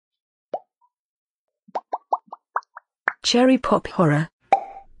Cherry Pop Horror.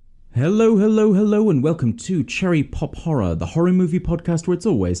 Hello, hello, hello, and welcome to Cherry Pop Horror, the horror movie podcast where it's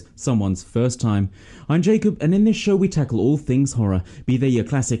always someone's first time. I'm Jacob, and in this show we tackle all things horror, be they your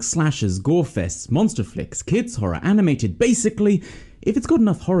classic slashers, gore fests, monster flicks, kids horror, animated. Basically, if it's got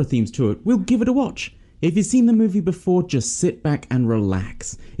enough horror themes to it, we'll give it a watch. If you've seen the movie before, just sit back and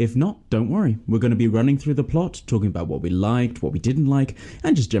relax. If not, don't worry. We're going to be running through the plot, talking about what we liked, what we didn't like,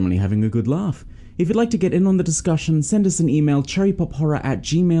 and just generally having a good laugh. If you'd like to get in on the discussion, send us an email,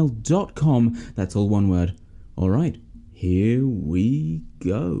 cherrypophorror@gmail.com. That's all one word. Alright, here we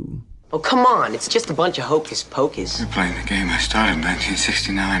go. Oh, come on. It's just a bunch of hocus pocus. You're playing the game I started in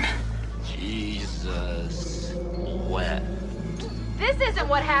 1969. Jesus wept. This isn't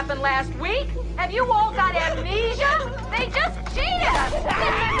what happened last week. Have you all got amnesia? They just cheated us. This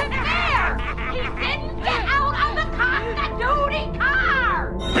isn't fair. He didn't get out of the cock-a-doodle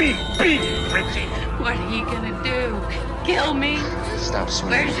car. Beep, beep, Fritzy. What are you gonna do? Kill me? Stop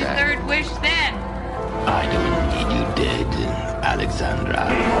swinging Where's your back. third wish then? I don't need you dead, Alexandra.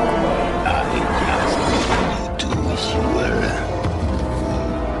 I just need to wish you were.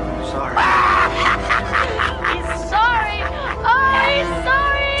 Sorry. He's sorry. Oh, he's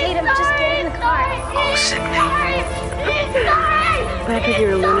sorry. Tatum, just get in the car. Oh, sick. He's sorry. Back if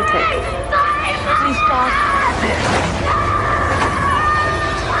you're a lunatic. He's sorry. Please stop.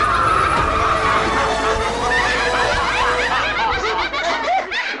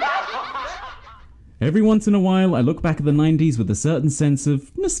 Every once in a while, I look back at the 90s with a certain sense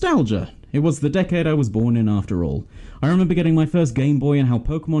of nostalgia. It was the decade I was born in after all. I remember getting my first Game Boy and how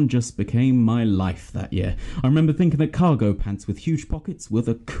Pokemon just became my life that year. I remember thinking that cargo pants with huge pockets were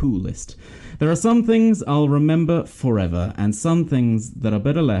the coolest. There are some things I'll remember forever, and some things that are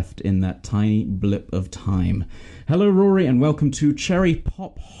better left in that tiny blip of time. Hello, Rory, and welcome to Cherry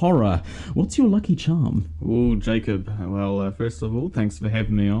Pop Horror. What's your lucky charm? Oh, Jacob. Well, first of all, thanks for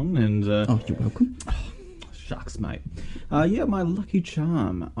having me on. And Oh, you're welcome. shucks, mate. Yeah, my lucky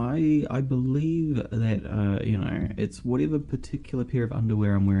charm. I believe that it's whatever particular pair of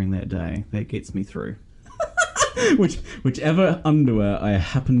underwear I'm wearing that day that gets me through. Whichever underwear I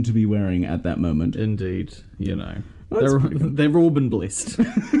happen to be wearing at that moment. Indeed, That's pretty good. they've all been blessed.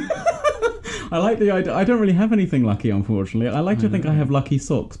 I like the idea. I don't really have anything lucky, unfortunately. I like to think I have lucky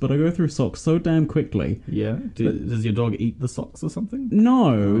socks, but I go through socks so damn quickly. Yeah. Does your dog eat the socks or something?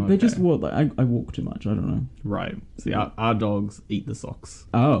 No, they okay. just walk. I walk too much. I don't know. Right. See, our dogs eat the socks.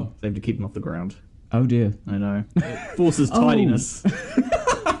 Oh, They have to keep them off the ground. oh dear. I know. It forces tidiness.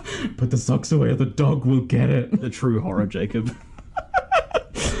 Put the socks away, or the dog will get it. The true horror, Jacob.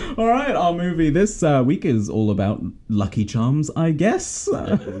 All right, our movie this week is all about lucky charms, I guess.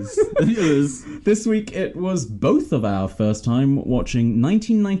 It is. This week it was both of our first time watching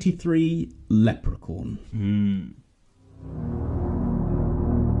 1993 Leprechaun.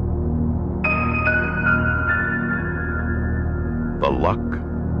 The luck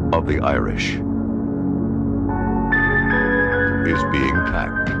of the Irish is being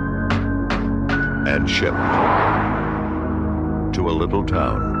packed and shipped to a little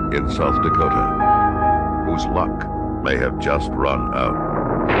town in South Dakota whose luck may have just run out.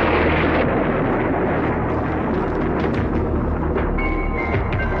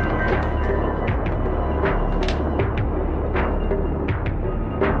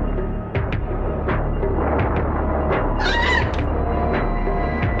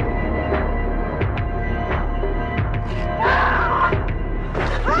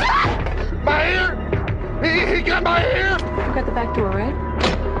 My ear! He got my ear! You got the back door, right?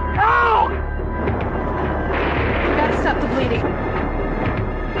 Ow! You gotta stop the bleeding.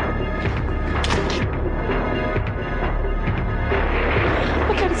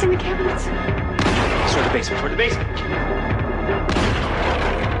 Look out, it's in the cabinets. Toward the basement.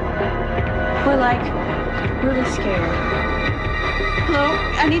 We're like really scared. Hello?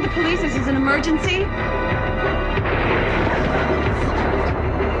 I need the police. This is an emergency.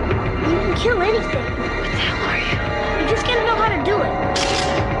 You can kill anything. What the hell are you? You just gotta know how to do it.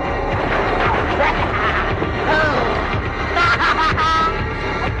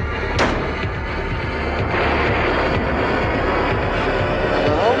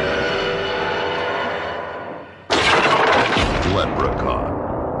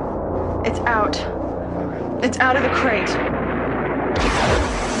 Leprechaun. It's out. It's out of the crate.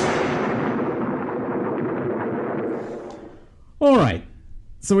 All right.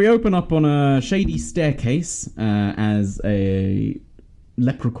 So we open up on a shady staircase as a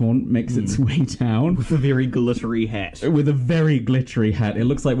leprechaun makes its way down. With a very glittery hat. With a very glittery hat. It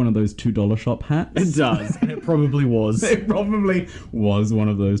looks like one of those $2 shop hats. It does, and it probably was. It probably was one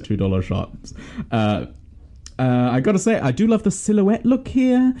of those $2 shops. I gotta say, I do love the silhouette look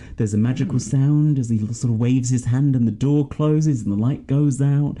here. There's a magical sound as he sort of waves his hand and the door closes and the light goes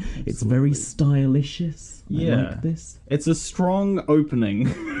out. It's very stylicious. Yeah. I like this. It's a strong opening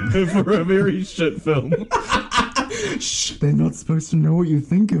for a very shit film. Shh, they're not supposed to know what you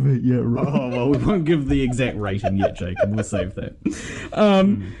think of it yet, right? Oh, well, we won't give the exact rating yet, Jacob. We'll save that.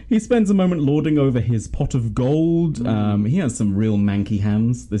 He spends a moment lording over his pot of gold. He has some real manky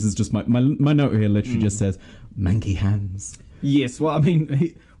hands. This is just my note here literally just says, manky hands. Yes, well, I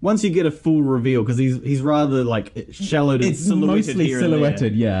mean, once you get a full reveal, because he's rather, like, shallowed and It's silhouetted mostly here and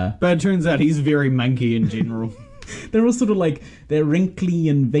silhouetted, there. yeah. But it turns out he's very manky in general. They're all sort of like, they're wrinkly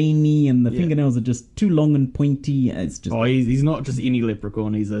and veiny, and the fingernails are just too long and pointy. It's just... Oh, he's not just any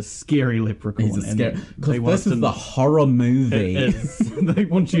leprechaun, he's a scary leprechaun. He's a scary... Because this is the horror movie. It is. They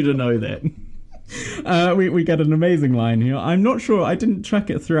want you to know that. We get an amazing line here. I'm not sure, I didn't track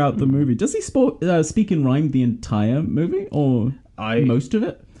it throughout the movie. Does he speak in rhyme the entire movie, or most of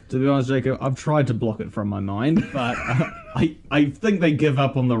it? To be honest, Jacob, I've tried to block it from my mind, but I think they give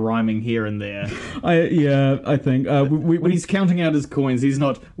up on the rhyming here and there. I think. When he's counting out his coins, he's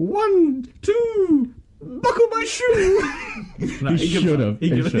not 1, 2, buckle my shoe. No, he should have.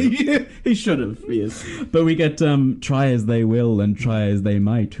 He should have, yes. But we get try as they will and try as they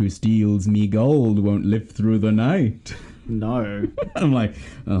might, who steals me gold won't live through the night. No. I'm like,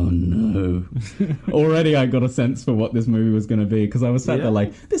 oh no. Already I got a sense for what this movie was going to be, because I was sat there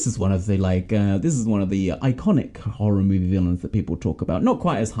like, this is one of the iconic horror movie villains that people talk about. Not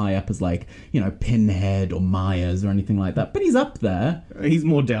quite as high up as like, Pinhead or Myers or anything like that, but he's up there. He's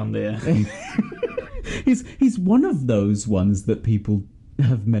more down there. He's one of those ones that people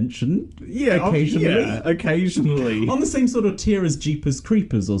have mentioned occasionally. On the same sort of tier as Jeepers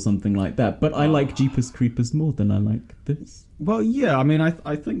Creepers or something like that, but I like Jeepers Creepers more than I like this. Well, yeah, I mean,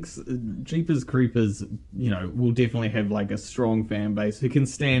 I think Jeepers Creepers, will definitely have like a strong fan base who can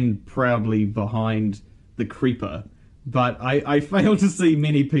stand proudly behind the creeper. But I fail to see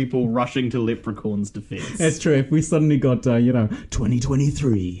many people rushing to Leprechaun's defense. That's true. If we suddenly got,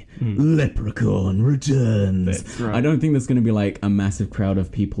 2023, Leprechaun returns. That's right. I don't think there's going to be like a massive crowd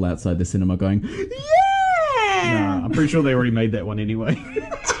of people outside the cinema going, yeah! Nah, I'm pretty sure they already made that one anyway.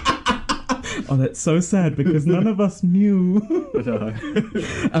 Oh, that's so sad because none of us knew.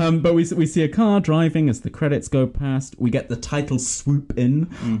 But we see a car driving as the credits go past. We get the title swoop in.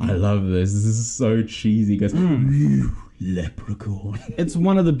 I love this. This is so cheesy. He goes, Leprechaun. It's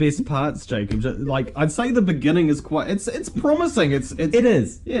one of the best parts, Jacob. Like, I'd say the beginning is quite... It's promising. It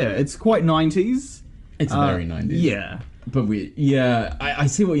is. Yeah, it's quite 90s. It's very 90s. Yeah. But I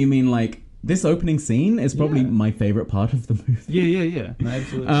see what you mean, like... This opening scene is probably my favourite part of the movie. Yeah. No,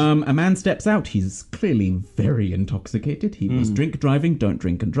 absolutely. A man steps out. He's clearly very intoxicated. He was drink driving. Don't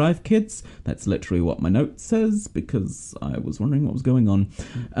drink and drive, kids. That's literally what my note says, because I was wondering what was going on.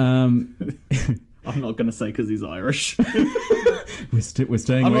 I'm not going to say because he's Irish. We're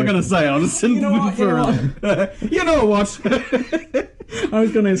staying I'm away not going to say. I'll just You know what? I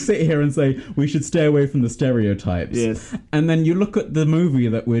was going to sit here and say we should stay away from the stereotypes. Yes. And then you look at the movie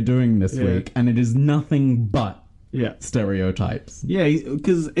that we're doing this week, and it is nothing but stereotypes. Yeah,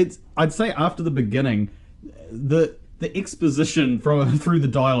 because I'd say after the beginning, the exposition through the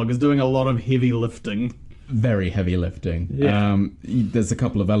dialogue is doing a lot of heavy lifting. Very heavy lifting. Yeah. There's a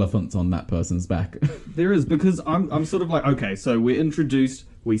couple of elephants on that person's back. There is, because I'm sort of like, okay, so we're introduced,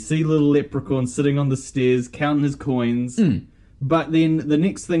 we see little Leprechaun sitting on the stairs, counting his coins, but then the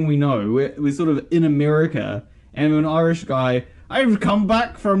next thing we know, we're sort of in America, and an Irish guy, I've come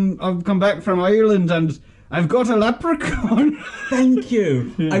back from Ireland, and I've got a leprechaun. Thank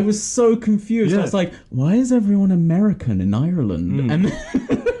you. Yeah. I was so confused. I was like, why is everyone American in Ireland? And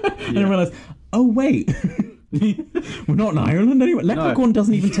I realized, oh wait, we're not in Ireland anyway. Leprechaun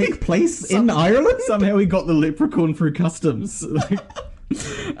doesn't even take place in Ireland. Somehow he got the leprechaun through customs.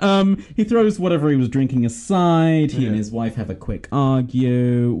 He throws whatever he was drinking aside. He and his wife have a quick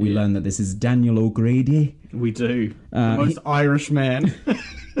argue. We learn that this is Daniel O'Grady. We do. The most Irish man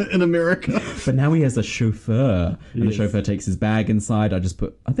in America. But now he has a chauffeur. And the chauffeur takes his bag inside. I just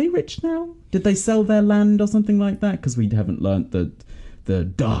put, are they rich now? Did they sell their land or something like that? Because we haven't learnt the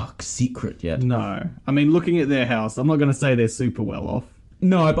dark secret yet. No. I mean, looking at their house, I'm not going to say they're super well off.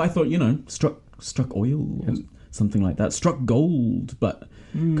 No, but I thought, struck oil or something like that. Struck gold, but...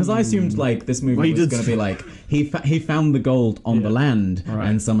 Because I assumed, like, this movie was going to be like, he found the gold on the land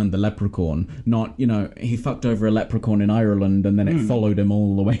and summoned the leprechaun. Not, he fucked over a leprechaun in Ireland and then it followed him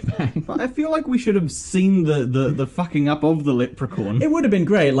all the way back. But I feel like we should have seen the fucking up of the leprechaun. It would have been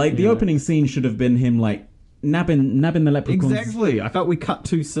great. Like, the opening scene should have been him, like, nabbing the leprechaun's... Exactly. I felt we cut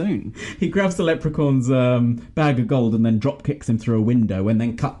too soon. He grabs the leprechaun's bag of gold and then drop kicks him through a window, and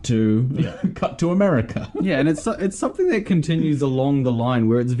then cut to America. Yeah, and it's something that continues along the line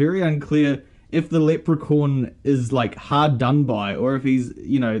where it's very unclear if the leprechaun is like hard done by, or if he's,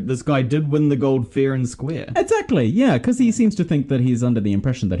 this guy did win the gold fair and square. Exactly, yeah, because he seems to think that he's under the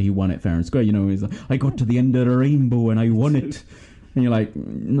impression that he won it fair and square. He's like, I got to the end of the rainbow and I won it. And you're like,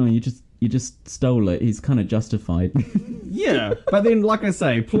 no, you just stole it. He's kind of justified. Yeah, but then, like I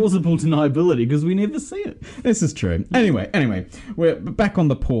say, plausible deniability, because we never see it. This is true. Anyway, we're back on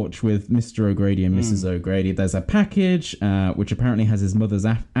the porch with Mr. O'Grady and Mrs. O'Grady. There's a package, which apparently has his mother's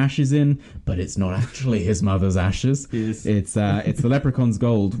ashes in, but it's not actually his mother's ashes. Yes. It's the leprechaun's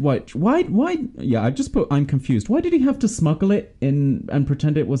gold. Why? Yeah, I just put, I'm confused. Why did he have to smuggle it in and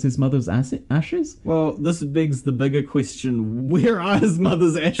pretend it was his mother's ashes? Well, this begs the bigger question, where are his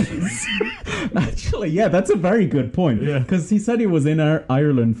mother's ashes? Actually, yeah, that's a very good point. Yeah. Because he said he was in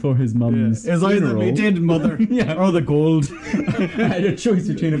Ireland for his mum's It's either my dead mother or the gold. I had a choice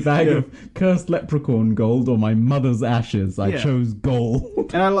between a bag of cursed leprechaun gold or my mother's ashes. I chose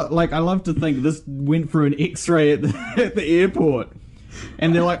gold. And I love to think this went through an X-ray at the airport,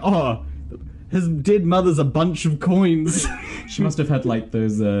 and they're like, oh, his dead mother's a bunch of coins. She must have had like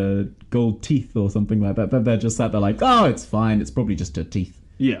those gold teeth or something like that. They're just sat there like, oh, it's fine. It's probably just her teeth.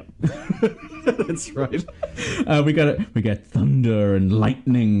 Yeah, that's right. We get thunder and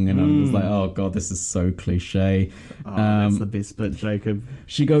lightning, and I'm just like, oh god, this is so cliche. Oh, that's the best bit, Jacob.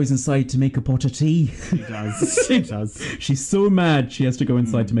 She goes inside to make a pot of tea. She does. She does. She's so mad she has to go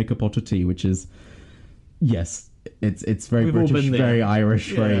inside to make a pot of tea, which is, yes, it's very We've all British, been there. very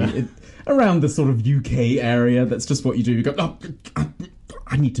Irish, very around the sort of UK area. That's just what you do. You go, oh,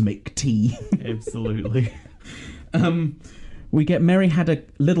 I need to make tea. Absolutely. We get Mary Had a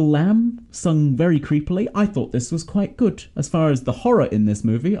Little Lamb, sung very creepily. I thought this was quite good. As far as the horror in this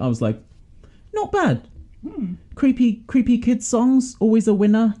movie, I was like, not bad. Creepy kids songs, always a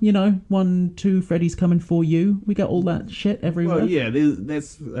winner. 1, 2, Freddy's coming for you. We get all that shit everywhere. Well, yeah,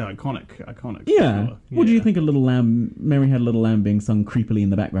 that's iconic. Yeah. Sure. What do you think of Little Lamb, Mary Had a Little Lamb being sung creepily in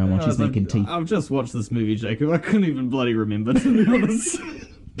the background while she's making tea? I've just watched this movie, Jacob. I couldn't even bloody remember, to be honest.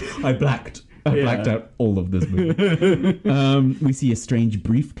 I blacked out all of this movie. We see a strange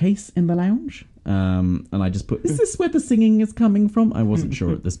briefcase in the lounge. And I just put, is this where the singing is coming from? I wasn't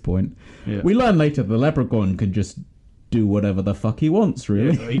sure at this point. Yeah. We learn later the leprechaun can just do whatever the fuck he wants,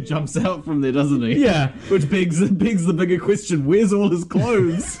 really. Yeah, he jumps out from there, doesn't he? Yeah. Which begs the bigger question, where's all his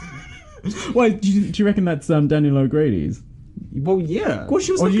clothes? Why, do you reckon that's Daniel O'Grady's? Well, yeah. Well,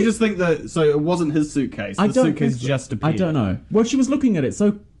 she was or do you looking- just think that, so it wasn't his suitcase? The suitcase just appeared. I don't know. Well, she was looking at it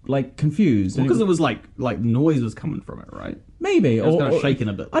so, confused. Because it was like noise was coming from it, right? Maybe. It was kind of shaking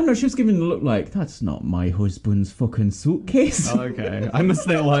a bit. I don't know, she was giving the look like, that's not my husband's fucking suitcase. Oh, okay. I missed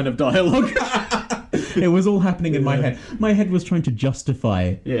that line of dialogue. It was all happening in my head. My head was trying to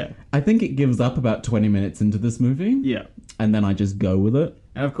justify. Yeah. I think it gives up about 20 minutes into this movie. Yeah. And then I just go with it.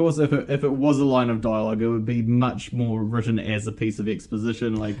 And of course, if it was a line of dialogue, it would be much more written as a piece of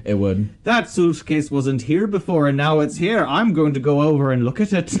exposition. Like, it would. That suitcase wasn't here before, and now it's here. I'm going to go over and look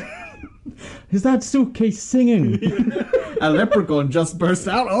at it. Is that suitcase singing? A leprechaun just burst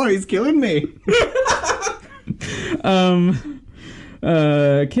out. Oh, he's killing me.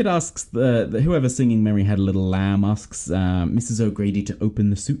 Kid asks whoever's singing "Mary Had a Little Lamb" asks Mrs. O'Grady to open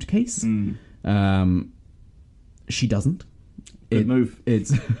the suitcase. She doesn't. Good move.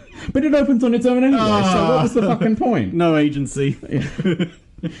 But it opens on its own anyway. So what was the fucking point? No agency. The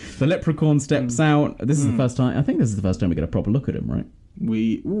leprechaun steps out. This is the first time. I think this is the first time we get a proper look at him, right?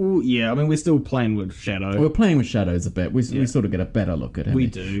 Yeah. I mean, we're still playing with shadow. We're playing with shadows a bit. We sort of get a better look at him. We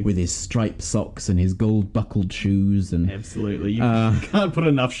do. With his striped socks and his gold buckled shoes and absolutely. You can't put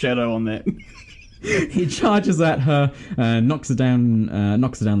enough shadow on that. He charges at her, knocks her down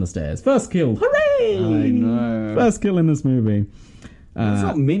the stairs. First kill. Hooray! I know. First kill in this movie. There's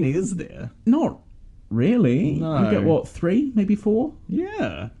not many, is there? Not really. No. You get, what, 3, maybe 4?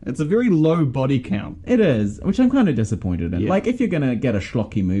 Yeah. It's a very low body count. It is, which I'm kind of disappointed in. Yeah. Like, if you're going to get a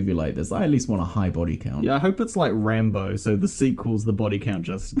schlocky movie like this, I at least want a high body count. Yeah, I hope it's like Rambo, so the sequels, the body count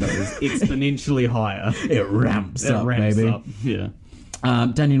just goes exponentially higher. It ramps up, baby. Up. Yeah.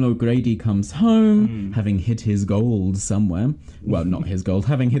 Daniel O'Grady comes home, having hid his gold somewhere. Well, not his gold,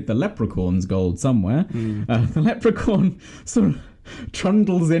 having hid the leprechaun's gold somewhere. The leprechaun sort of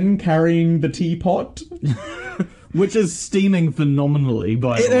trundles in carrying the teapot. Which is steaming phenomenally,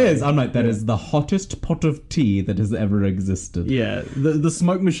 by the way. It is. I'm like, that is the hottest pot of tea that has ever existed. Yeah, the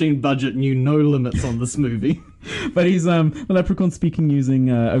smoke machine budget knew no limits on this movie. But he's the leprechaun speaking using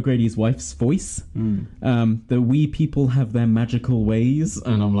O'Grady's wife's voice. The wee people have their magical ways,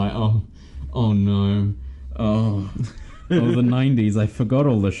 and I'm like, oh no, the 90s. I forgot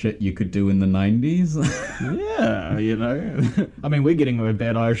all the shit you could do in the 90s. Yeah, you know. I mean, we're getting away with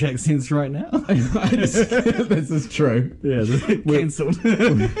bad Irish accents right now. This is true. Yeah, we're cancelled.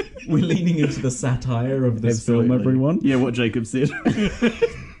 We're leaning into the satire of this film, everyone. Yeah, what Jacob said.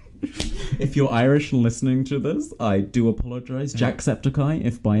 If you're Irish and listening to this, I do apologise. Jacksepticeye,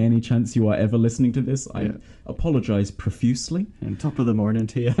 if by any chance you are ever listening to this, I apologise profusely. And top of the morning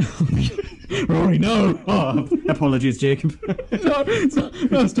to you. Rory, no! Oh, apologies, Jacob.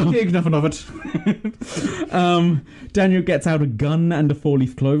 No, stop. Take nothing of it. Daniel gets out a gun and a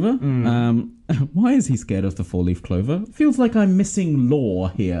four-leaf clover. Why is he scared of the four-leaf clover? Feels like I'm missing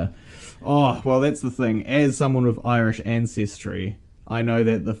lore here. Oh, well, that's the thing. As someone with Irish ancestry, I know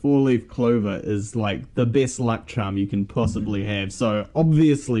that the four-leaf clover is like the best luck charm you can possibly have. So,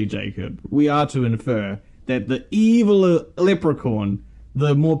 obviously, Jacob, we are to infer that the evil leprechaun,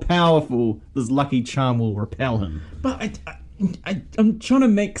 the more powerful, this lucky charm will repel him. But I'm trying to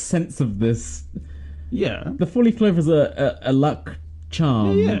make sense of this. Yeah. The four-leaf clover's a luck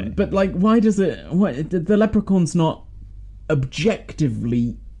charm. Yeah. But, like, why does it... the leprechaun's not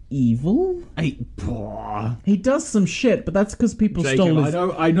objectively evil? He does some shit, but that's because people Jacob, stole his...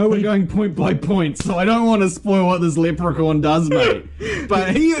 I know we're going point by point, so I don't want to spoil what this leprechaun does, mate.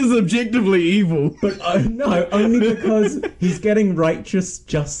 But he is objectively evil. But no, only because he's getting righteous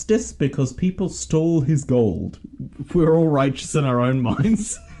justice because people stole his gold. We're all righteous in our own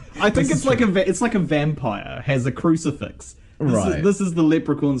minds. I think it's like a vampire has a crucifix. This is the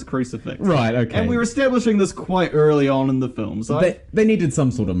leprechaun's crucifix. Right, okay. And we're establishing this quite early on in the film. So they needed some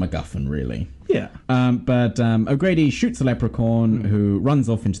sort of MacGuffin, really. Yeah. But O'Grady shoots a leprechaun who runs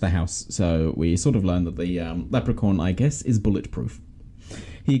off into the house. So we sort of learn that the leprechaun, I guess, is bulletproof.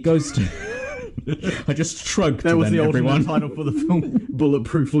 He goes to... I just shrugged. That was the everyone. ultimate title for the film,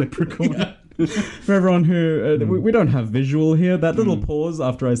 Bulletproof Leprechaun. Yeah. For everyone who... we don't have visual here. That little pause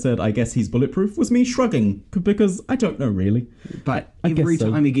after I said, I guess he's bulletproof, was me shrugging. Because I don't know, really. But every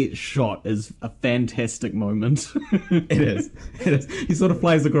time he gets shot is a fantastic moment. It is. He sort of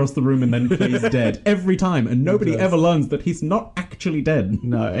flies across the room and then plays dead. Every time. And nobody ever learns that he's not actually dead.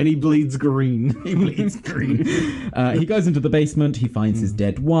 No, and he bleeds green. He bleeds green. He goes into the basement. He finds his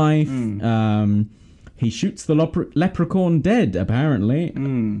dead wife. He shoots the leprechaun dead, apparently.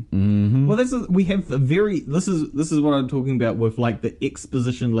 Well, this is what I'm talking about with like the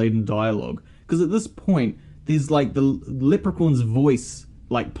exposition-laden dialogue. Because at this point, there's like the leprechaun's voice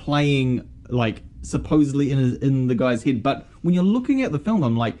like playing like supposedly in the guy's head. But when you're looking at the film,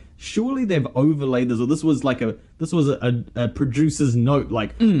 I'm like, surely they've overlaid this, or this was a producer's note.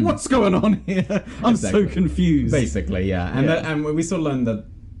 Like, what's going on here? I'm so confused. Basically, yeah. And we sort of learned that.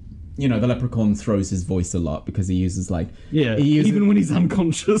 You know, the leprechaun throws his voice a lot because he uses like... Yeah, even when he's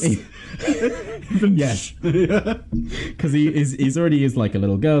unconscious. Yes. Because he's already used like a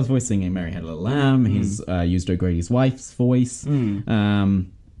little girl's voice singing Mary Had a Little Lamb. He's used O'Grady's wife's voice.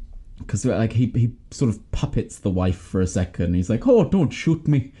 Because like he sort of puppets the wife for a second. He's like, oh, don't shoot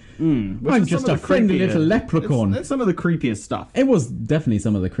me. I'm just a friendly little leprechaun. That's some of the creepiest stuff. It was definitely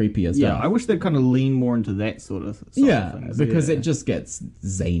some of the creepiest stuff. Yeah, I wish they'd kind of lean more into that sort of things. Because it just gets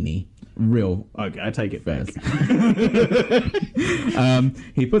zany. Real. Okay, I take it back.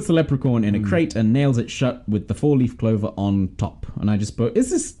 He puts the leprechaun in a crate and nails it shut with the four-leaf clover on top. And I just put,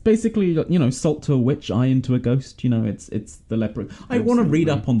 is this basically, you know, salt to a witch, eye into a ghost? You know, it's the leprechaun. I want to read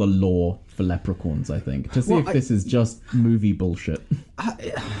up on the lore for leprechauns, I think, to see if this is just movie bullshit.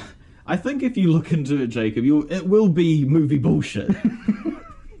 I think if you look into it, Jacob, it will be movie bullshit.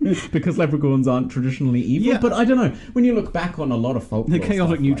 Because leprechauns aren't traditionally evil, but I don't know. When you look back on a lot of folklore, they're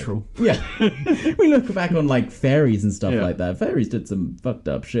chaotic neutral. We look back on like fairies and stuff like that. Fairies did some fucked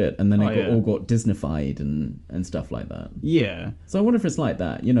up shit, and then it all got Disneyfied and stuff like that. Yeah. So I wonder if it's like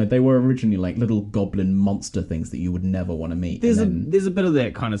that. You know, they were originally like little goblin monster things that you would never want to meet. There's a bit of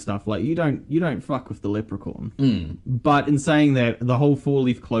that kind of stuff. Like you don't fuck with the leprechaun. But in saying that, the whole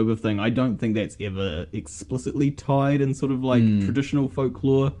four-leaf clover thing, I don't think that's ever explicitly tied in sort of like traditional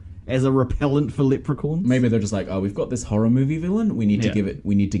folklore as a repellent for leprechauns. Maybe they're just like, oh, we've got this horror movie villain. We need to give it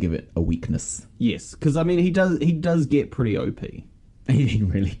a weakness. Yes, because I mean he does get pretty OP. He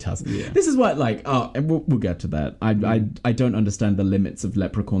really does. Yeah. This is what, like, we'll get to that. I don't understand the limits of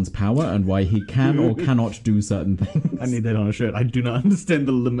Leprechaun's power and why he can or cannot do certain things. I need that on a shirt. I do not understand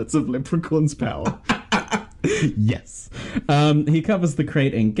the limits of Leprechaun's power. Yes. He covers the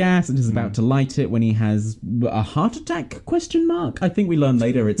crate in gas and is about to light it when he has a heart attack, ? I think we learn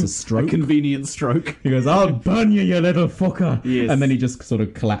later it's a stroke. A convenient stroke. He goes, I'll burn you, you little fucker. Yes. And then he just sort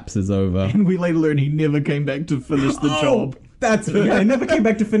of collapses over. And we later learn he never came back to finish the job. That's yeah, he never came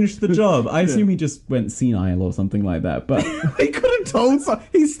back to finish the job. I assume he just went senile or something like that. But he could have told.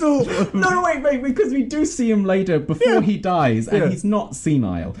 He's still no, wait, because we do see him later before he dies, and he's not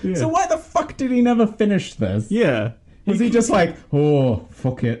senile. Yeah. So why the fuck did he never finish this? Yeah, was he just like, oh,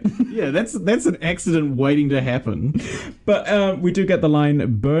 fuck it? Yeah, that's an accident waiting to happen. But we do get the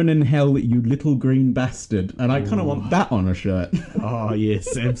line, "Burn in hell, you little green bastard," and I kind of want that on a shirt. Oh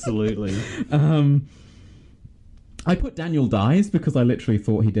yes, absolutely. I put Daniel dies because I literally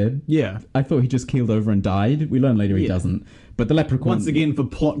thought he did. Yeah. I thought he just keeled over and died. We learn later he doesn't. But the Leprechaun... Once again, for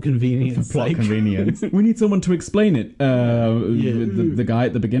plot convenience. For plot convenience. We need someone to explain it. The guy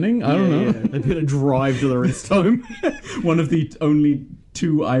at the beginning? I don't know. Yeah. They better drive to the rest home. One of the only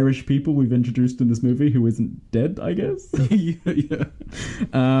 2 Irish people we've introduced in this movie who isn't dead, I guess. Yeah,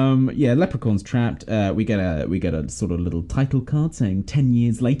 Leprechaun's trapped. We get a sort of little title card saying 10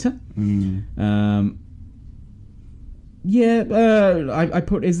 years later. I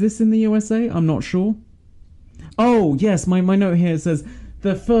put, is this in the USA? I'm not sure. Oh, yes, my note here says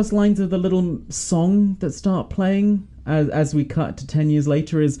the first lines of the little song that start playing as we cut to 10 years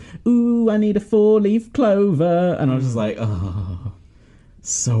later is, ooh, I need a 4-leaf clover. And I was just like, oh,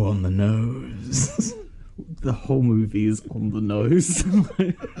 so on the nose. The whole movie is on the nose.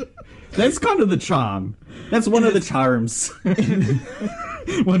 That's kind of the charm. That's one of the charms.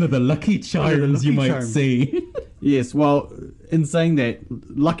 One of the lucky charms you might see. Yes, well, in saying that,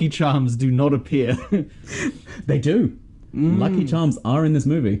 Lucky Charms do not appear. They do. Lucky Charms are in this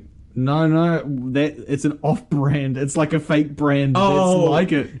movie. No, that it's an off-brand. It's like a fake brand that's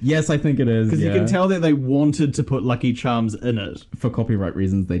like it. Yes, I think it is. Because you can tell that they wanted to put Lucky Charms in it. For copyright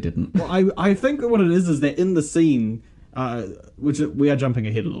reasons, they didn't. Well, I think that what it is that in the scene... which we are jumping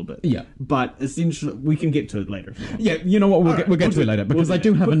ahead a little bit. Yeah. But essentially, we can get to it later. Yeah, you know what? We'll get to it later because I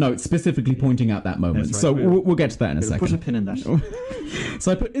do have a note specifically pointing out that moment. Right, so we'll get to that in a second. Put a pin in that.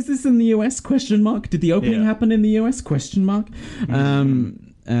 So I put, is this in the US? ? Did the opening happen in the US ?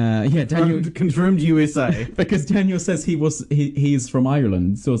 Daniel confirmed USA because Daniel says he's from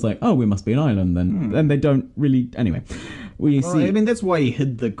Ireland, so it's like, oh, we must be in Ireland then. And they don't really. Anyway, we see. I mean, that's why he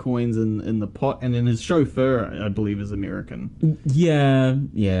hid the coins in the pot, and then his chauffeur, I believe, is American. Yeah.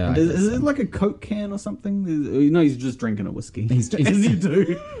 Is it like a Coke can or something? No, he's just drinking a whiskey. He's as you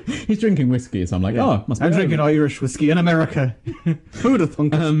do. He's drinking whiskey, so I'm like, must be. I'm drinking Irish whiskey in America. Who would have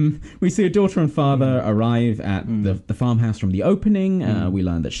thunk it? We see a daughter and father arrive at the farmhouse from the opening. We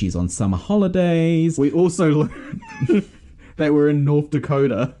learn that she's on summer holidays. We also learn that we're in North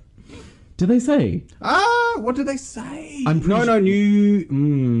Dakota. Do they say? What did they say? I'm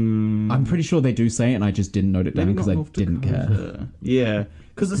pretty sure they do say it, and I just didn't note it down because I didn't care. Yeah,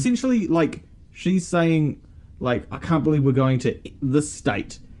 because essentially, like, she's saying, like, I can't believe we're going to this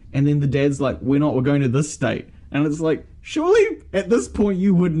state, and then the dad's like, we're going to this state, and it's like, surely at this point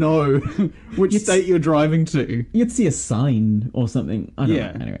you would know which state you're driving to. You'd see a sign or something. I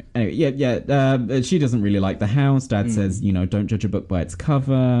don't know. Anyway, she doesn't really like the house. Dad says, don't judge a book by its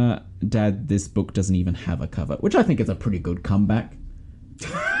cover. Dad, this book doesn't even have a cover, which I think is a pretty good comeback.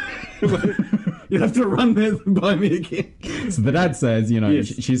 You'll have to run that by me again. So the dad says,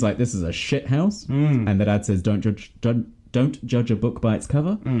 she's like, this is a shit house. And the dad says, don't judge a book by its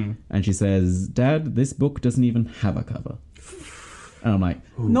cover. And she says, Dad, this book doesn't even have a cover. And I'm like,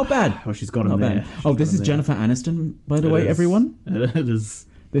 not bad. Oh, she's got him there. Oh, this is Jennifer Aniston, by the way, everyone. It is.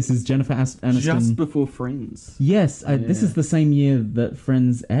 This is Jennifer Aniston. Just before Friends. Yes, this is the same year that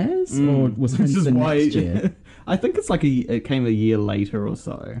Friends airs, or was Friends the next year? I think it's like it came a year later or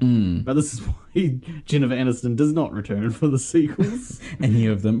so. But this is why Jennifer Aniston does not return for the sequels. Any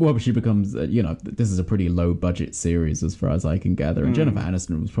of them. Well, she becomes, this is a pretty low budget series as far as I can gather. And Jennifer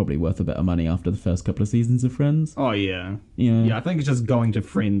Aniston was probably worth a bit of money after the first couple of seasons of Friends. Oh, yeah. Yeah, I think it's just going to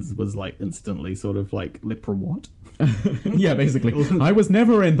Friends was like instantly sort of like, Lepra what? Yeah, basically. I was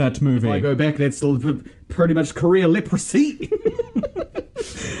never in that movie. If I go back, that's still pretty much career leprosy.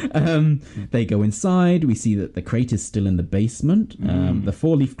 They go inside. We see that the crate is still in the basement. The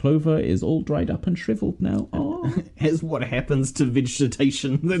 4-leaf clover is all dried up and shriveled now. Oh, as what happens to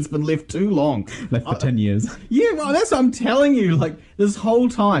vegetation that's been left too long. Left for 10 years. Yeah, well, that's what I'm telling you. Like, this whole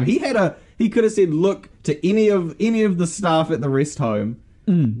time. He had He could have said, look, to any of the staff at the rest home,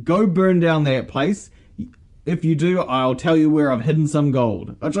 go burn down that place. If you do, I'll tell you where I've hidden some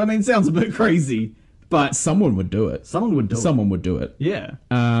gold. Which, I mean, sounds a bit crazy, but... Someone would do it. Someone would do it. Yeah.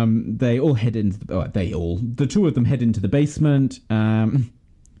 They all head into... The two of them head into the basement. And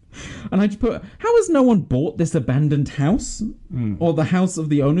I just put... How has no one bought this abandoned house? Or the house of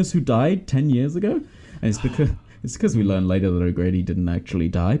the owners who died 10 years ago? And it's because we learned later that O'Grady didn't actually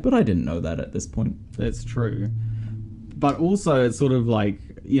die, but I didn't know that at this point. That's true. But also, it's sort of like,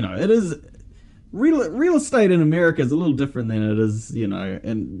 it is... Real estate in America is a little different than it is,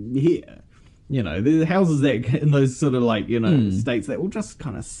 in here. The houses that in those sort of like, states that will just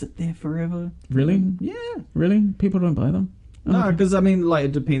kind of sit there forever. Really? Yeah. Really? People don't buy them? No, because, I mean, like,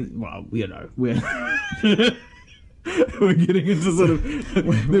 it depends... Well, we're... We're getting into sort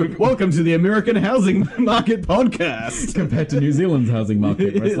of... Welcome to the American housing market podcast. Compared to New Zealand's housing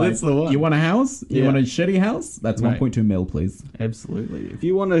market. Where it's like, that's the one. You want a house? You Yeah. want a shitty house? That's Right. 1.2 mil, please. Absolutely. If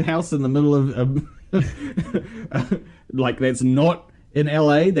you want a house in the middle of... like, that's not in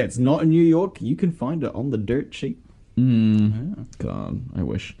LA, that's not in New York, you can find it on the dirt cheap. God, I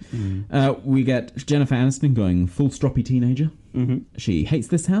wish. We get Jennifer Aniston going full stroppy teenager. She hates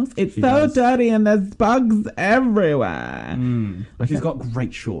this house. It's She so does. dirty and there's bugs everywhere. But she's got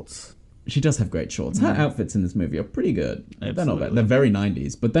great shorts. She does have great shorts. Her outfits in this movie are pretty good. They're not Absolutely. bad. They're very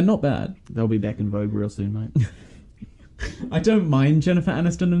 90s, but they're not bad. They'll be back in vogue real soon, mate. I don't mind Jennifer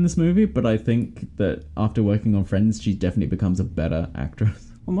Aniston in this movie, but I think that after working on Friends, she definitely becomes a better actress.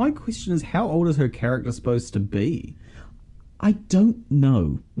 Well, my question is, how old is her character supposed to be? I don't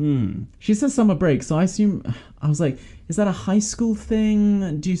know. She says summer break, so I assume... I was like, is that a high school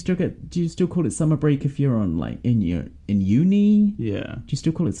thing? Do you still call it summer break if you're on, like, in uni? Yeah. Do you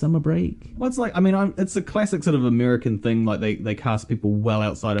still call it summer break? Well, it's like, I mean, it's a classic sort of American thing, like they cast people well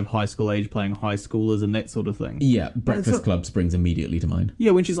outside of high school age playing high schoolers and that sort of thing. Yeah, Breakfast Club springs immediately to mind. Yeah,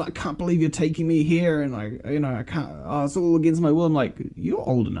 when she's like, I can't believe you're taking me here, and like, I can't, it's all against my will. I'm like, you're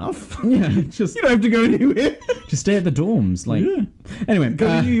old enough. Yeah, just... You don't have to go anywhere. Just stay at the dorms, like... Yeah. Anyway, Go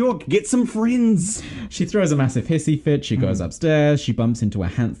to New York, get some friends. She throws a massive hissy fit. She goes upstairs. She bumps into a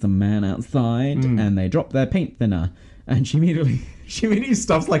handsome man outside, and they drop their paint thinner. And she immediately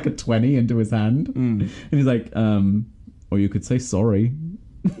stuffs like a 20 into his hand, and he's like, or you could say sorry.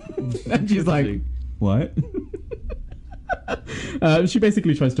 And she's like, what? She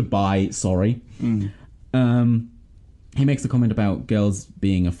basically tries to buy sorry. He makes a comment about girls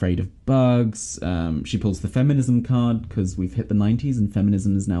being afraid of bugs. She pulls the feminism card because we've hit the 90s and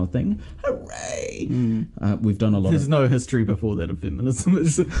feminism is now a thing. Hooray! We've done a lot There's no history before that of feminism.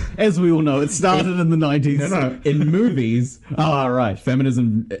 As we all know, it started in the 90s. No. In movies, right.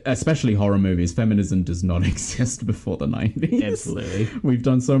 Feminism, especially horror movies, feminism does not exist before the 90s. Absolutely. We've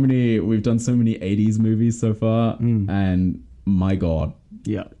done so many 80s movies so far, and my God.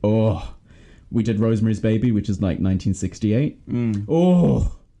 Yeah. Oh. We did Rosemary's Baby, which is like 1968.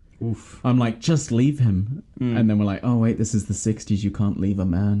 Oh. Oof. I'm like, just leave him. And then we're like, oh, wait, this is the 60s. You can't leave a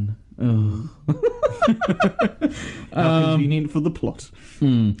man. Oh. How convenient for the plot.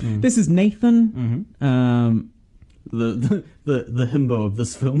 This is Nathan. The himbo of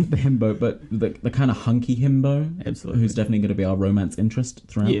this film. The himbo, but the kind of hunky himbo. Absolutely. Who's definitely going to be our romance interest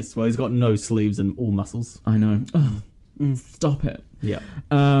throughout. Yes, well, he's got no sleeves and all muscles. I know. Stop it. Yeah.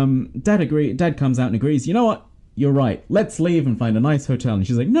 Dad comes out and agrees, you know what? You're right. Let's leave and find a nice hotel. And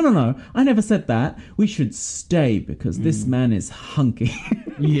she's like, no. I never said that. We should stay because this man is hunky.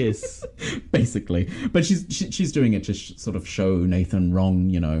 Yes. Basically. But she's doing it to sort of show Nathan wrong,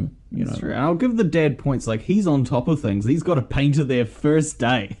 you know. That's true. I'll give the dad points. Like, he's on top of things. He's got a painter there first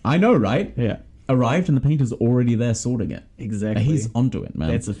day. I know, right? Yeah. Arrived and the painter's already there sorting it. Exactly. He's onto it, man.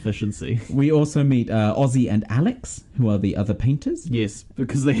 That's efficiency. We also meet Ozzy and Alex, who are the other painters. Yes,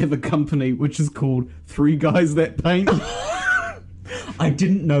 because they have a company which is called Three Guys That Paint. I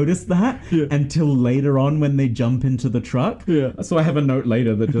didn't notice that until later on when they jump into the truck. Yeah. So I have a note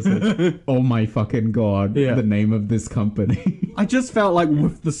later that just says, oh my fucking God, Yeah. the name of this company. I just felt like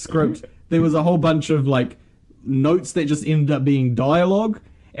with the script, there was a whole bunch of like notes that just ended up being dialogue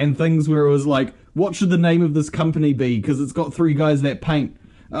and things where it was like, what should the name of this company be? Because it's got three guys that paint.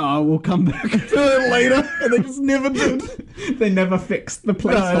 We'll come back to it later. And they just never did. They never fixed the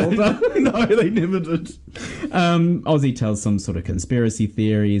placeholder. No, they never did. Ozzy tells some sort of conspiracy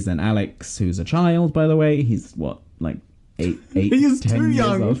theories, and Alex, who's a child, by the way, he's what, like eight, He is 10 too years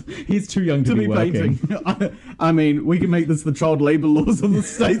young old. He's too young to be working. painting. I mean, we can make this the child labour laws of the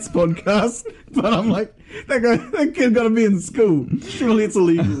states podcast, but I'm like, that kid got to be in school. Surely it's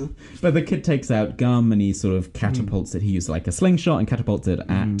illegal. But the kid takes out gum and he sort of catapults it. He uses like a slingshot and catapults it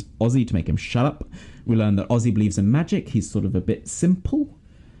at Ozzy to make him shut up. We learn that Ozzy believes in magic. He's sort of a bit simple.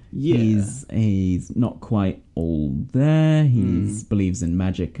 Yeah. He's not quite all there. He believes in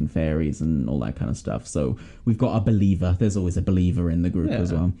magic and fairies and all that kind of stuff. So we've got a believer. There's always a believer in the group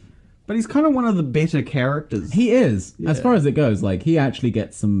as well. But he's kind of one of the better characters. He is. Yeah. As far as it goes, like, he actually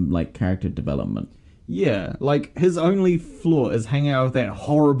gets some, like, character development. Yeah, like, his only flaw is hanging out with that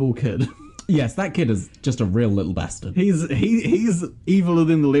horrible kid. Yes, that kid is just a real little bastard. He's eviler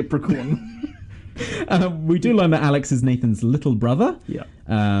than the leprechaun. We do learn that Alex is Nathan's little brother. Yeah.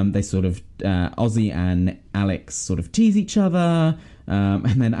 They sort of, Ozzy and Alex sort of tease each other.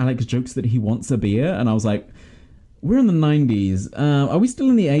 And then Alex jokes that he wants a beer. And I was like, we're in the 90s. Are we still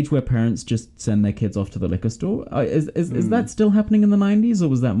in the age where parents just send their kids off to the liquor store? Is that still happening in the 90s, or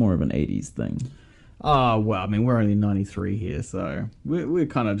was that more of an 80s thing? Well, I mean, we're only 93 here, so we're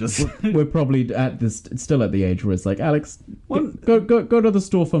kind of just... We're probably still at the age where it's like, Alex, go to the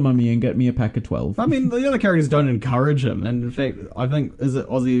store for mummy and get me a pack of 12. I mean, the other characters don't encourage him, and in fact, I think, is it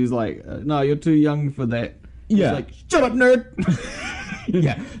Ozzy who's like, no, you're too young for that. Yeah. He's like, shut up, nerd!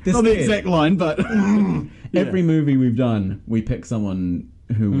 Yeah. Not the exact line, but... Every movie we've done, we pick someone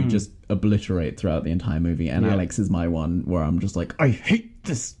who we just obliterate throughout the entire movie, and Alex is my one where I'm just like, I hate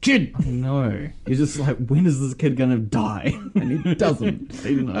this kid. I know. He's just like, when is this kid gonna die? And he doesn't.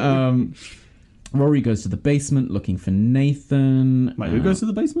 I don't know. Rory goes to the basement looking for Nathan. Wait, who goes to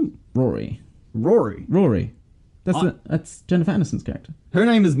the basement? Rory. Rory. That's Jennifer Aniston's character. Her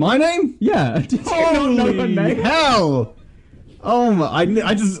name is my name? Yeah. Did you not know her name? Hell! Oh my!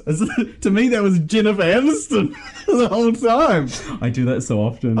 I just to me that was Jennifer Aniston the whole time. I do that so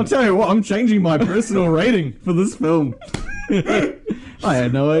often. I'll tell you what, I'm changing my personal rating for this film. I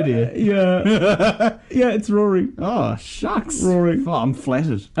had no idea. Yeah, it's Rory. Oh shucks, Rory. Oh, I'm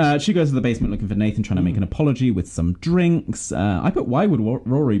flattered. She goes to the basement looking for Nathan, trying to make an apology with some drinks. Why would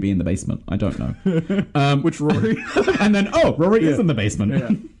Rory be in the basement? I don't know. Which Rory? And then Rory is in the basement.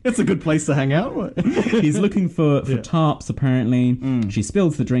 Yeah. It's a good place to hang out. He's looking for tarps, apparently. She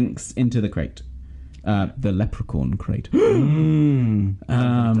spills the drinks into the crate. The leprechaun crate.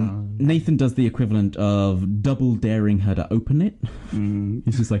 Nathan does the equivalent of double daring her to open it.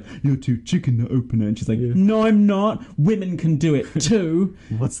 He's just like, you're too chicken to open it. And she's like, no, I'm not. Women can do it too.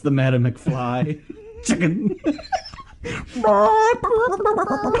 What's the matter, McFly? Chicken.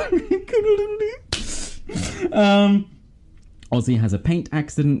 Ozzy has a paint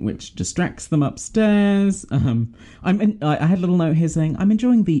accident which distracts them upstairs. I had a little note here saying, I'm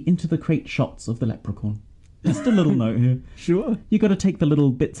enjoying the into the crate shots of the leprechaun. Just a little note here. Sure. You got to take the little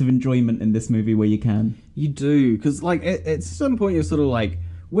bits of enjoyment in this movie where you can. You do, because like at some point you're sort of like,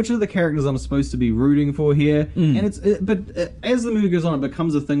 which are the characters I'm supposed to be rooting for here? And but as the movie goes on, it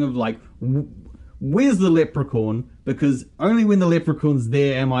becomes a thing of like, where's the leprechaun? Because only when the leprechaun's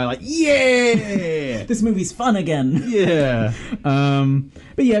there am I like, yeah, this movie's fun again. Yeah.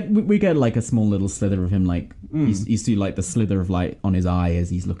 But yeah, we get like a small little slither of him, like you see like the slither of light on his eye as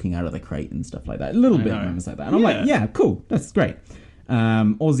he's looking out of the crate and stuff like that. A little bit of moments like that, and I'm like, yeah, cool, that's great.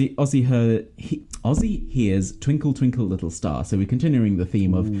 Ozzy hears Twinkle Twinkle Little Star, so we're continuing the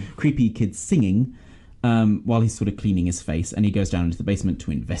theme of creepy kids singing while he's sort of cleaning his face, and he goes down into the basement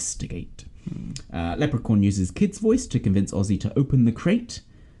to investigate. Leprechaun uses kid's voice to convince Ozzy to open the crate.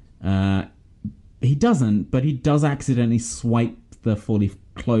 He doesn't, but he does accidentally swipe the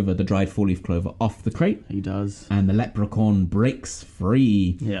the dried 4-leaf clover off the crate. He does. And the leprechaun breaks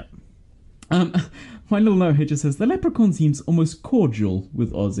free. Yeah. My little note here just says, the leprechaun seems almost cordial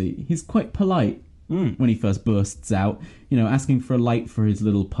with Ozzy. He's quite polite when he first bursts out, asking for a light for his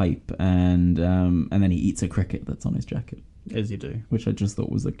little pipe, and then he eats a cricket that's on his jacket. As you do. Which I just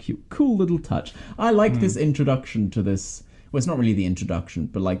thought was a cute, cool little touch. I like this introduction to this. Well, it's not really the introduction,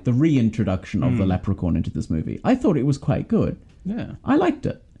 but like the reintroduction of the leprechaun into this movie. I thought it was quite good. Yeah. I liked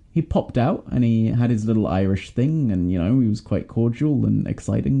it. He popped out and he had his little Irish thing, and he was quite cordial and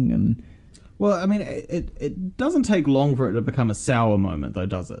exciting. And well, I mean, it doesn't take long for it to become a sour moment, though,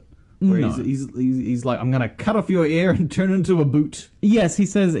 does it? Where no. he's like, I'm gonna cut off your ear and turn it into a boot. Yes, he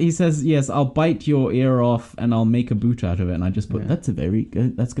says, yes, I'll bite your ear off and I'll make a boot out of it. And I just put, that's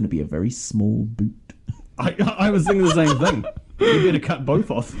gonna be a very small boot. I was thinking the same thing. You better cut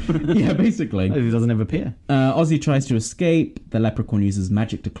both off. Yeah, basically. He doesn't have a pair. Ozzy tries to escape. The leprechaun uses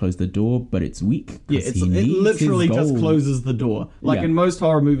magic to close the door, but it's weak. Yeah, it literally just closes the door. Like Yeah. in most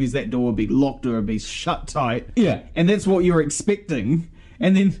horror movies, that door would be locked or it'd be shut tight. Yeah. And that's what you're expecting.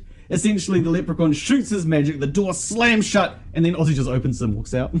 And then essentially the leprechaun shoots his magic, the door slams shut, and then Ozzy just opens it and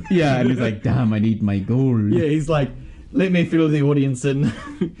walks out. Yeah, and he's like, damn, I need my gold. Yeah, he's like, let me fill the audience in.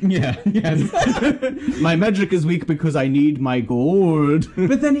 Yeah, yes. My magic is weak because I need my gold.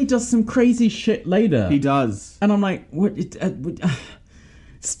 But then he does some crazy shit later. He does. And I'm like, what?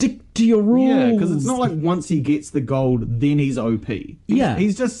 Stick to your rules. Yeah, because it's not like once he gets the gold, then he's OP.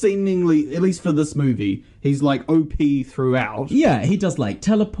 He's just seemingly, at least for this movie, he's like OP throughout. Yeah, he does like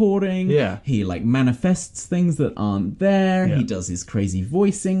teleporting. Yeah. He like manifests things that aren't there. Yeah. He does his crazy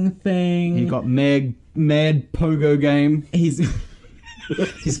voicing thing. He got mad pogo game. He's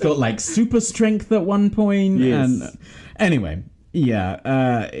got like super strength at one point. Yes. And anyway,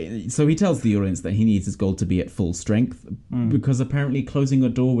 yeah. So he tells the audience that he needs his gold to be at full strength because apparently closing a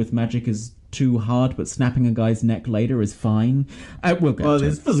door with magic is too hard, but snapping a guy's neck later is fine. We'll get to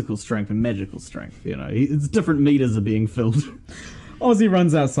there's it. physical strength and magical strength. You know, it's different meters are being filled. Ozzy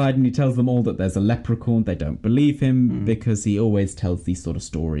runs outside and he tells them all that there's a leprechaun. They don't believe him because he always tells these sort of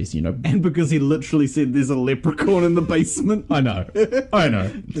stories, you know. And because he literally said there's a leprechaun in the basement. I know.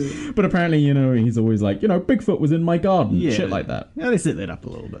 But apparently, you know, he's always like, you know, Bigfoot was in my garden. Shit like that. Yeah, they set that up a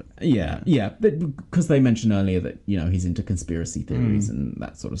little bit. Yeah. Because they mentioned earlier that, you know, he's into conspiracy theories and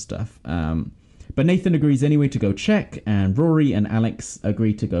that sort of stuff. But Nathan agrees anyway to go check, and Rory and Alex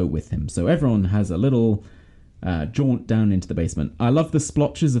agree to go with him. So everyone has a little jaunt down into the basement. I love the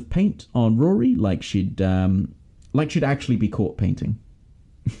splotches of paint on Rory, like she'd actually be caught painting.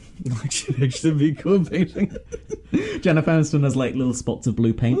 Like she'd actually be caught painting. Jennifer Aniston has like little spots of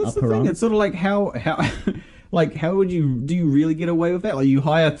blue paint up her arm. It's sort of like how do you really get away with that? Like you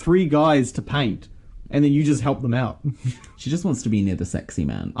hire 3 guys to paint, and then you just help them out. She just wants to be near the sexy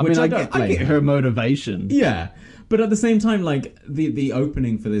man. I mean, I get her motivation. Yeah. But at the same time, like, the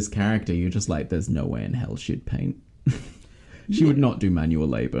opening for this character, you're just like, there's no way in hell she'd paint. She would not do manual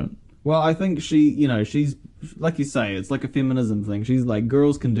labor. Well, I think she's, like you say, it's like a feminism thing. She's like,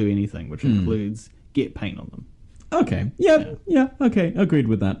 girls can do anything, which includes get paint on them. Okay. Yeah, okay. Agreed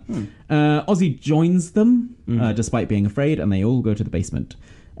with that. Ozzy joins them, despite being afraid, and they all go to the basement.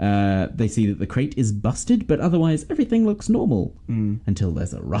 They see that the crate is busted, but otherwise everything looks normal. Until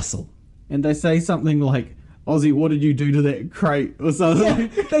there's a rustle. And they say something like, Ozzy, what did you do to that crate? Or something.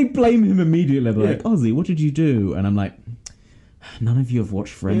 Yeah, they blame him immediately. They're like, Ozzy, what did you do? And I'm like, none of you have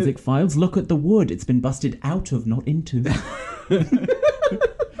watched Forensic Files? Look at the wood. It's been busted out of, not into.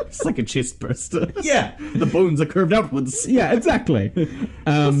 It's like a chest burster. Yeah. The bones are curved outwards. Yeah, exactly.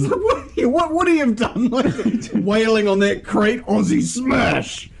 What do you have done? Like, wailing on that crate, Ozzy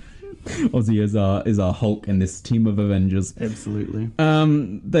smash! Ozzy is our Hulk in this team of Avengers. Absolutely.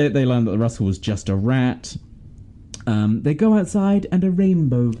 They learn that the rustle was just a rat. They go outside and a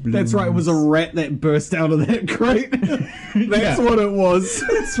rainbow blooms. That's right, it was a rat that burst out of that crate. That's what it was.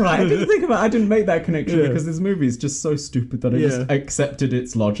 That's right. I didn't make that connection because this movie is just so stupid that I just accepted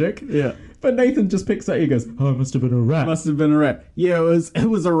its logic. Yeah. But Nathan just picks up, he goes, oh, it must have been a rat. Must have been a rat. Yeah, it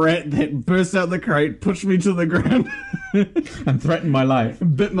was a rat that burst out the crate, pushed me to the ground. And threatened my life.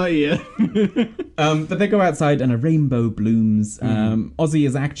 Bit my ear. But they go outside and a rainbow blooms. Ozzy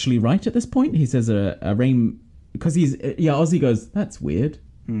is actually right at this point. He says a rain... Because Ozzy goes, that's weird.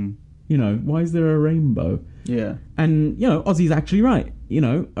 You know, why is there a rainbow? Yeah. And, you know, Ozzy's actually right. You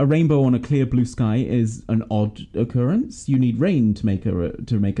know, a rainbow on a clear blue sky is an odd occurrence. You need rain to make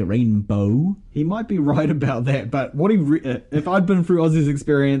a rainbow. He might be right about that, but what if I'd been through Ozzy's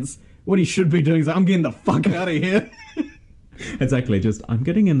experience, what he should be doing is, I'm getting the fuck out of here. Exactly, just, I'm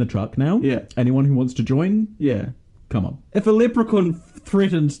getting in the truck now. Yeah. Anyone who wants to join? Yeah. Come on. If a leprechaun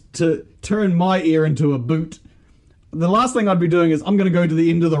threatened to turn my ear into a boot, the last thing I'd be doing is, I'm going to go to the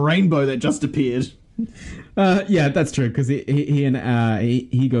end of the rainbow that just appeared. Yeah, that's true, because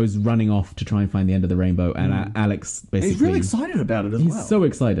he goes running off to try and find the end of the rainbow, and Alex basically... He's really excited about it as well. He's so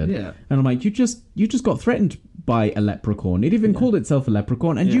excited. Yeah. And I'm like, you just got threatened by a leprechaun. It even called itself a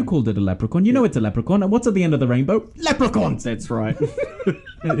leprechaun, and you called it a leprechaun. You know it's a leprechaun, and what's at the end of the rainbow? Leprechauns! That's right.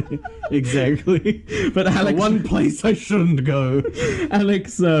 Exactly. But Alex... One place I shouldn't go.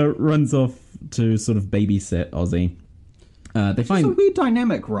 Alex runs off to sort of babysit Ozzy. They find it's a weird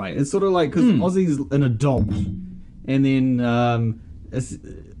dynamic, right? It's sort of like, because Ozzy's an adult, and then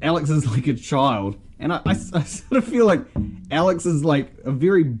Alex is like a child, And I sort of feel like Alex is like a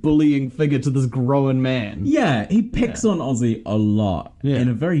very bullying figure to this grown man. Yeah, he picks on Ozzy a lot in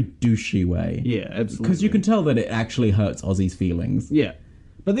a very douchey way. Yeah, absolutely. Because you can tell that it actually hurts Ozzy's feelings. Yeah.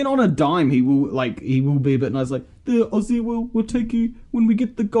 But then on a dime, he will be a bit nice, like, there, Ozzy, we'll take you, when we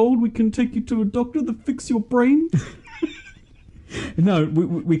get the gold, we can take you to a doctor that fix your brain. No,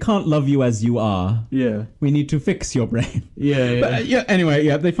 we can't love you as you are. Yeah. We need to fix your brain. Yeah. But, anyway,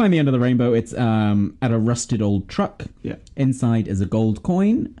 they find the end of the rainbow. It's at a rusted old truck. Yeah. Inside is a gold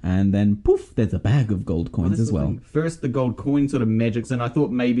coin, and then, poof, there's a bag of gold coins as well. First, the gold coin sort of magics, and I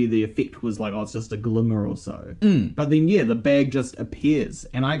thought maybe the effect was like, oh, it's just a glimmer or so. But then, the bag just appears,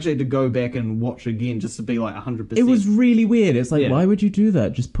 and I actually had to go back and watch again just to be like 100%. It was really weird. It's like, why would you do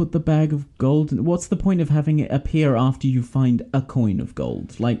that? Just put the bag of gold... What's the point of having it appear after you find a coin of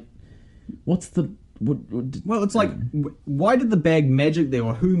gold? Like, what's the... Well, it's like, why did the bag magic there,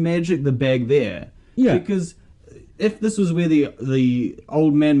 or who magicked the bag there? Yeah. Because if this was where the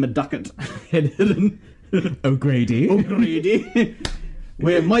old man McDuckett had hidden... O'Grady.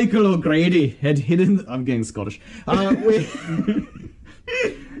 Where Michael O'Grady had hidden... I'm getting Scottish.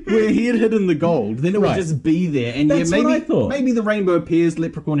 Where he had hidden the gold, then it would just be there. And That's maybe, what I thought. Maybe the rainbow appears,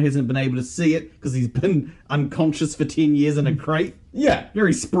 Leprechaun hasn't been able to see it because he's been unconscious for 10 years in a crate. Yeah.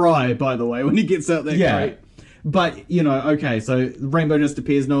 Very spry, by the way, when he gets out that crate. But, okay, so the rainbow just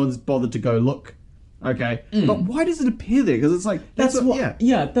appears, no one's bothered to go look. Okay. But why does it appear there? Because it's like... that's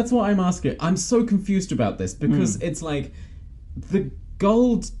what I'm asking. I'm so confused about this because it's like the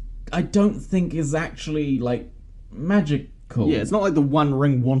gold I don't think is actually like magical. Yeah, it's not like the One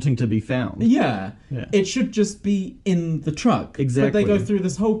Ring wanting to be found. Yeah. It should just be in the truck. Exactly. But they go through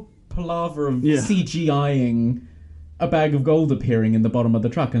this whole palaver of CGIing a bag of gold appearing in the bottom of the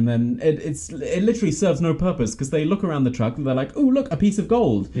truck, and then it literally serves no purpose because they look around the truck and they're like, oh, look, a piece of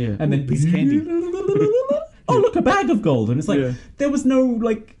gold. Yeah. And then piece of candy. Oh, look, a bag of gold. And it's like, there was no,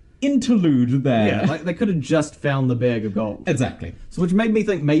 like, interlude there. Yeah, like they could have just found the bag of gold. Exactly. So which made me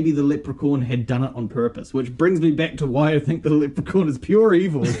think maybe the Leprechaun had done it on purpose, which brings me back to why I think the Leprechaun is pure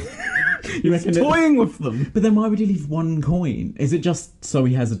evil. He's toying with them. But then why would he leave one coin? Is it just so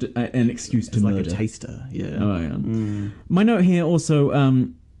he has an excuse to murder? Like a taster, yeah. Oh, yeah. My note here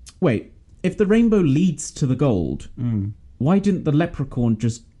also, wait, if the rainbow leads to the gold, why didn't the Leprechaun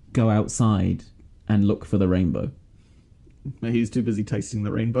just go outside and look for the rainbow? He's too busy tasting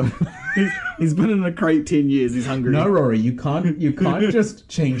the rainbow. He's been in a crate 10 years. He's hungry. No, Rory, you can't just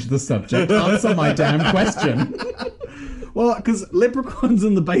change the subject. Answer my damn question. Well, because Leprechaun's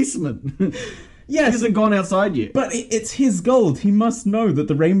in the basement. Yes. He hasn't gone outside yet. But it's his gold. He must know that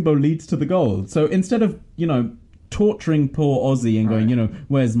the rainbow leads to the gold. So instead of, torturing poor Ozzy and going,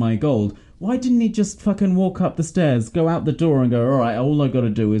 where's my gold? Why didn't he just fucking walk up the stairs, go out the door and go, all right, all I got to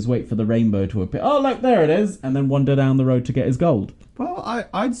do is wait for the rainbow to appear. Oh, look, there it is. And then wander down the road to get his gold. Well,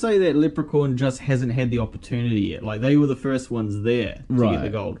 I'd say that Leprechaun just hasn't had the opportunity yet. Like, they were the first ones there to get the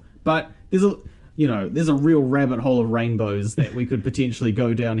gold. But there's a real rabbit hole of rainbows that we could potentially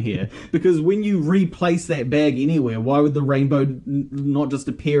go down here. Because when you replace that bag anywhere, why would the rainbow not just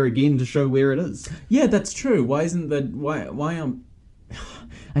appear again to show where it is? Yeah, that's true. Why isn't that... Why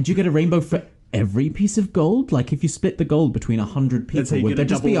And do you get a rainbow for every piece of gold? Like, if you split the gold between 100 people, would there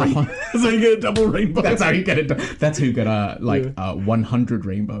just be That's how you get a double rainbow. That's how you get it. That's how you get a 100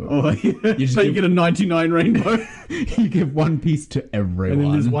 rainbow. Oh, yeah. You get a 99 rainbow. You give one piece to everyone. And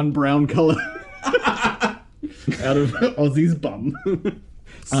then there's one brown colour out of Ozzy's bum.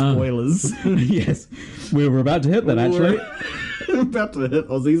 Spoilers. Yes. We were about to hit that, actually. We're about to hit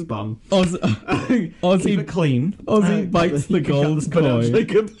Ozzy's bum. Ozzy Keep it clean. Ozzy bites the gold coin.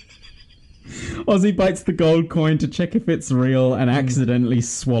 Ozzy bites the gold coin to check if it's real and accidentally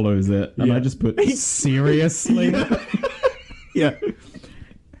swallows it. And I just put, seriously? Yeah.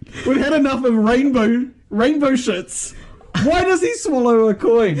 We've had enough of rainbow shits. Why does he swallow a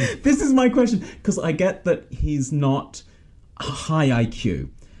coin? This is my question. Because I get that he's not high IQ.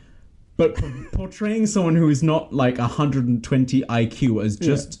 But portraying someone who is not like 120 IQ as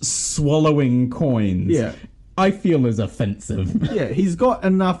just swallowing coins, I feel is offensive. Yeah, he's got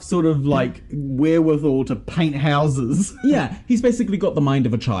enough sort of like wherewithal to paint houses. Yeah, he's basically got the mind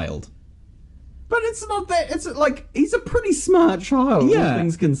of a child. But it's not that. It's like he's a pretty smart child. Yeah, all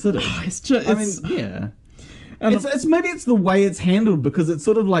things considered. It's just. And it's maybe it's the way it's handled because it's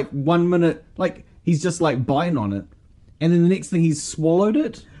sort of like 1 minute, like he's just like biting on it, and then the next thing he's swallowed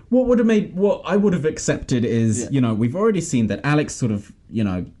it. What I would have accepted is, we've already seen that Alex sort of,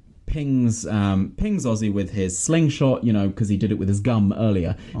 pings Ozzy with his slingshot, because he did it with his gum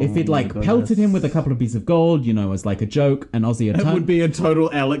earlier. If it pelted him with a couple of pieces of gold, as like a joke, and Ozzy it would be a total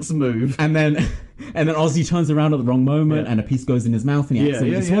Alex move. And then Ozzy turns around at the wrong moment, and a piece goes in his mouth, and he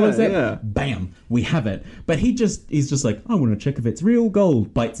accidentally swallows it. Yeah. Bam, we have it. But he's just like, I want to check if it's real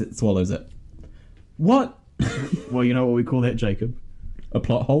gold. Bites it, swallows it. What? Well, you know what we call that, Jacob? A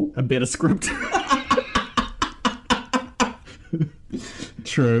plot hole? A better script.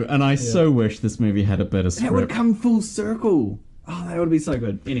 True, and I so wish this movie had a better script. That would come full circle. Oh, that would be so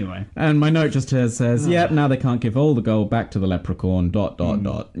good. Anyway. And my note just here says, now they can't give all the gold back to the leprechaun, ...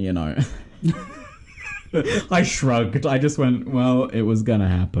 I shrugged. I just went, well, it was gonna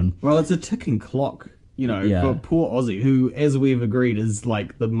happen. Well, it's a ticking clock, for poor Ozzy, who, as we've agreed, is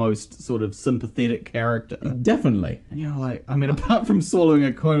like the most sort of sympathetic character. Definitely. And apart from swallowing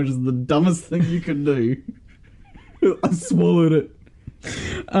a coin, which is the dumbest thing you can do, I swallowed it.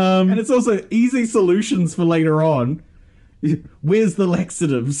 And it's also easy solutions for later on. Where's the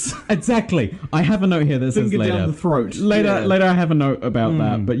laxatives? Exactly. I have a note here that says Finger later. down the throat. Later I have a note about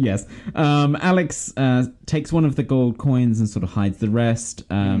that, but yes. Alex takes one of the gold coins and sort of hides the rest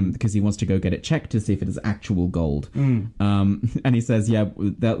because he wants to go get it checked to see if it is actual gold. And he says,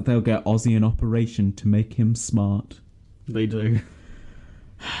 they'll get Ozzy an operation to make him smart. They do.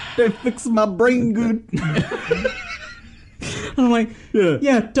 They fix my brain good. And I'm like,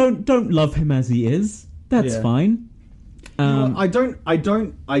 don't love him as he is. That's fine. I don't like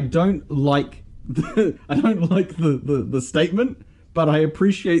the statement, but I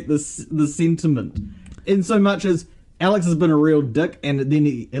appreciate the sentiment. In so much as Alex has been a real dick, and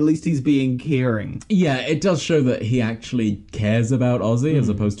then at least he's being caring. Yeah, it does show that he actually cares about Ozzy as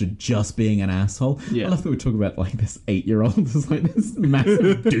opposed to just being an asshole. Yeah. I love that we talk about this 8-year-old as this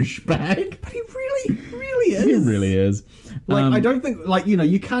massive douchebag. But he really is. He really is. I don't think,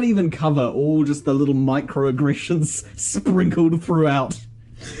 you can't even cover all just the little microaggressions sprinkled throughout.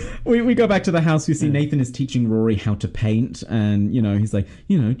 We go back to the house. We see Nathan is teaching Rory how to paint, and, he's like,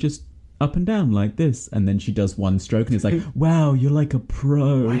 just up and down like this. And then she does one stroke, and he's like, wow, you're like a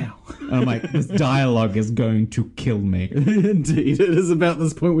pro. Wow. And I'm like, this dialogue is going to kill me. Indeed. It is about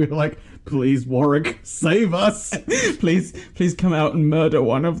this point where you're like, please, Warwick, save us. Please come out and murder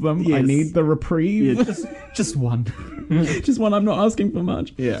one of them. Yes. I need the reprieve. Yeah, just one. Just one. I'm not asking for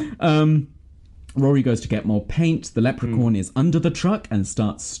much. Yeah. Rory goes to get more paint. The leprechaun is under the truck and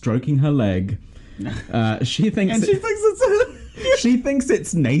starts stroking her leg. She thinks it's Nathan. She thinks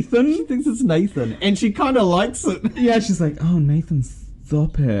it's Nathan. And she kind of likes it. Yeah, she's like, oh, Nathan,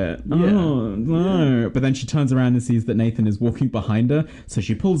 stop it. Yeah. Oh, no. But then she turns around and sees that Nathan is walking behind her. So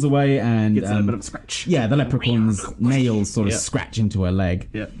she pulls away and... gets a bit of a scratch. Yeah, the leprechaun's nails sort of scratch into her leg.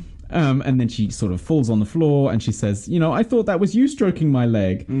 Yeah. And then she sort of falls on the floor and she says, I thought that was you stroking my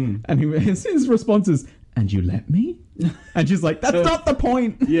leg. And his response is, and you let me? And she's like, that's not the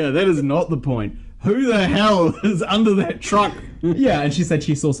point. Yeah, that is not the point. Who the hell is under that truck? Yeah, and she said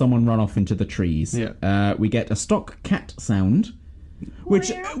she saw someone run off into the trees. Yeah. We get a stock cat sound,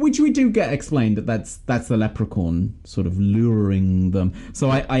 which we do get explained that's the leprechaun sort of luring them. So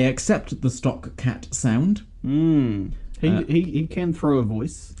I accept the stock cat sound. He can throw a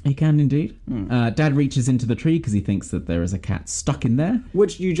voice. He can indeed. Dad reaches into the tree because he thinks that there is a cat stuck in there.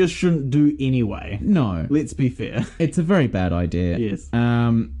 Which you just shouldn't do anyway. No. Let's be fair. It's a very bad idea. Yes.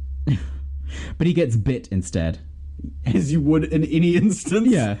 But he gets bit instead. As you would in any instance.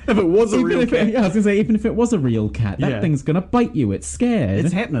 Yeah. If it was a real cat. I was going to say, even if it was a real cat, that thing's going to bite you. It's scared.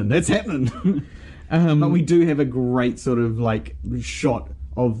 It's happening. That's happening. But we do have a great sort of shot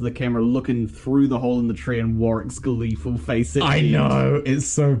of the camera looking through the hole in the tree and Warwick's gleeful face. I know. It's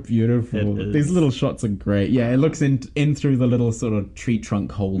so beautiful. These little shots are great. Yeah, it looks in through the little sort of tree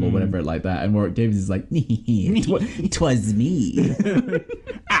trunk hole or whatever like that. And Warwick Davis is like, "'Twas me."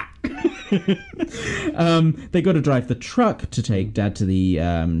 They go to drive the truck to take Dad to the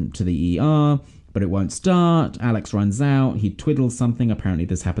ER, but it won't start. Alex runs out. He twiddles something. Apparently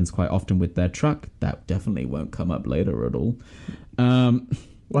this happens quite often with their truck. That definitely won't come up later at all.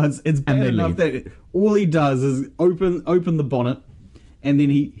 Well, it's bad enough that all he does is open the bonnet, and then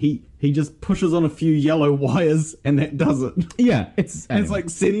he just pushes on a few yellow wires, and that does it. Yeah, it's like,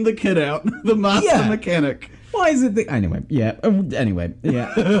 send the kid out, the master mechanic. Why is it anyway, yeah.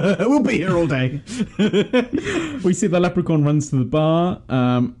 We'll be here all day. We see the leprechaun runs to the bar.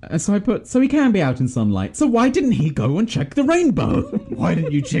 So he can be out in sunlight. So why didn't he go and check the rainbow? Why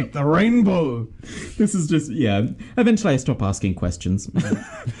didn't you check the rainbow? This is just, eventually I stop asking questions.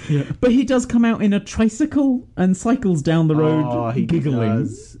 But he does come out in a tricycle and cycles down the road giggling.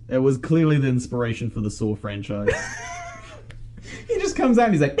 Does. It was clearly the inspiration for the Saw franchise. He just comes out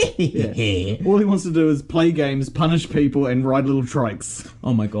and he's like, All he wants to do is play games, punish people, and ride little trikes.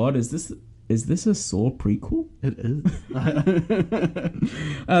 oh my god, is this a Saw prequel? It is.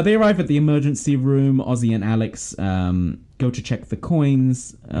 They arrive at the emergency room. Ozzy and Alex go to check the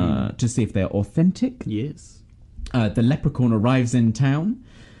coins to see if they're authentic. Yes. The leprechaun arrives in town.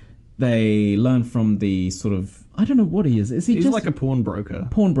 They learn from the sort of... I don't know what he is. Is he He's just like a pawnbroker.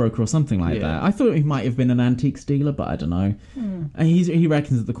 Pawnbroker or something like that. I thought he might have been an antiques dealer, but I don't know. And he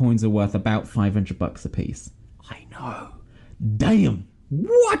reckons that the coins are worth about $500 a piece. I know. Damn.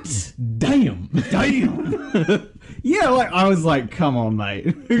 What? Damn. Yeah, like I was like, come on,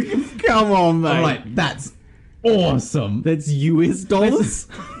 mate. Come on, mate. I'm like, that's awesome. That's US dollars?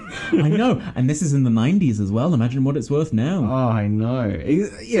 I know. And this is in the 90s as well. Imagine what it's worth now. Oh, I know.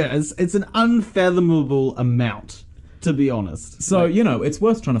 Yeah, it's an unfathomable amount, to be honest. So, it's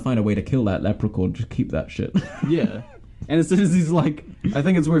worth trying to find a way to kill that leprechaun to keep that shit. Yeah. And as soon as he's like, I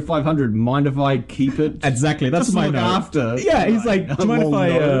think it's worth 500. Mind if I keep it? Exactly. That's just my look note. after. Yeah, he's like, do you mind if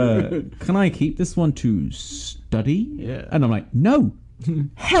no. can I keep this one to study? Yeah. And I'm like, no.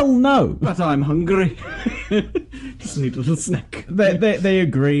 Hell no. But I'm hungry. Just need a little snack. They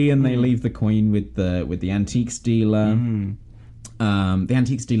agree and they leave the coin with the antiques dealer. The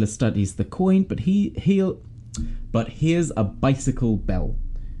antiques dealer studies the coin, but here's a bicycle bell.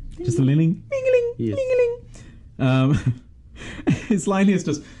 Just a ling-ling, ling-ling, Yes. ling-ling. His line is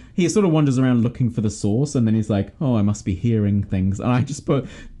just, he sort of wanders around looking for the source, and then he's like, oh, I must be hearing things. And I just put,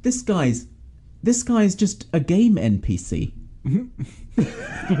 this guy's just a game NPC.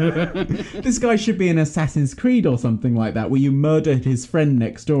 This guy should be in Assassin's Creed or something like that, where you murdered his friend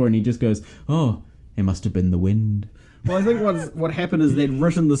next door and he just goes, oh, it must have been the wind. Well, I think what happened is they'd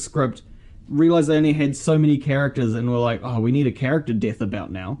written the script, realised they only had so many characters, and were like, oh, we need a character death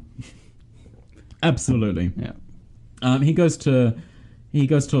about now. Absolutely. Yeah. He goes to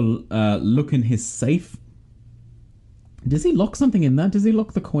look in his safe. Does he lock something in there? Does he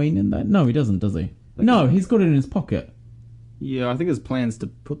lock the coin in there? No, he doesn't, does he? No, he's got it in his pocket. Yeah, I think his plan's to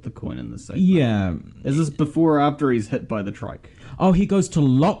put the coin in the safe. Yeah. Is this before or after he's hit by the trike? Oh, he goes to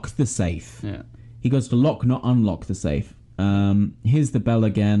lock the safe. Yeah. He goes to lock, not unlock the safe. Here's the bell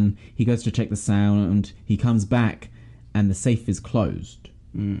again. He goes to check the sound. He comes back, and the safe is closed.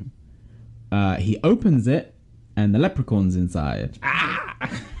 He opens it, and the leprechaun's inside.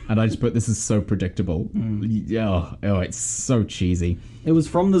 And I just put, this is so predictable. Oh, it's so cheesy. It was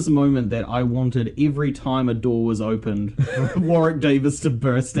from this moment that I wanted every time a door was opened, Warwick Davis to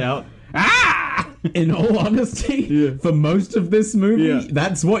burst out. In all honesty, for most of this movie,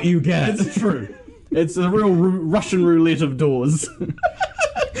 that's what you get. It's true. It's a real Russian roulette of doors.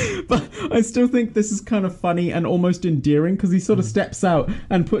 But I still think this is kind of funny and almost endearing because he sort of steps out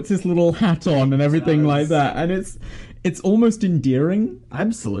and puts his little hat on and everything like that, and it's almost endearing.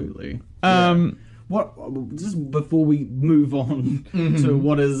 Absolutely. What? Just before we move on to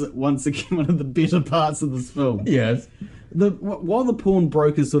what is once again one of the better parts of this film. Yes. While the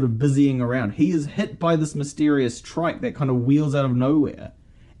pawnbroker's sort of busying around, he is hit by this mysterious trike that kind of wheels out of nowhere.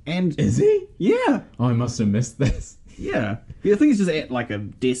 And is he? Yeah. Oh, I must have missed this. Yeah. I think he's just at like a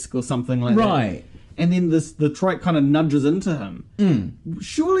desk or something like that. Right. And then the trike kind of nudges into him.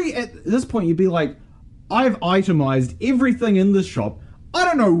 Surely at this point you'd be like, I've itemized everything in this shop. I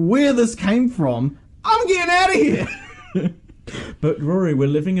don't know where this came from. I'm getting out of here. But Rory, we're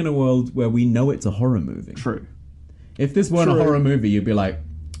living in a world where we know it's a horror movie. True. If this weren't a horror movie, you'd be like, I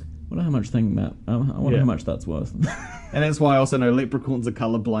wonder how how much that's worth. And that's why I also know leprechauns are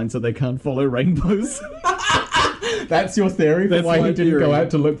colorblind, so they can't follow rainbows. That's your theory for why he didn't go out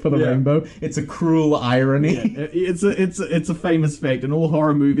to look for the rainbow? It's a cruel irony. Yeah, it's a famous fact. In all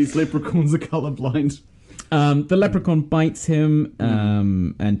horror movies, leprechauns are colorblind. The leprechaun bites him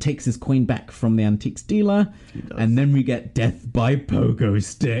and takes his coin back from the antiques dealer. And then we get death by pogo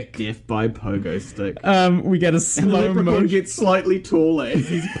stick. Death by pogo stick. We get a slow motion. The leprechaun gets slightly taller as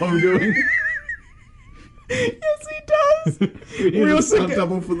he's pogoing. Yes, he does. we also get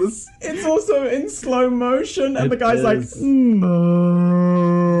double for this. It's also in slow motion, and the guy's is. like, no,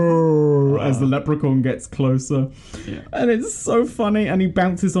 as the leprechaun gets closer. Yeah. And it's so funny, and he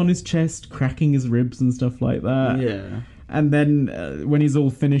bounces on his chest, cracking his ribs and stuff like that. Yeah. And then when he's all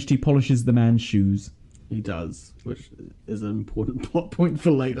finished, he polishes the man's shoes. He does, which is an important plot point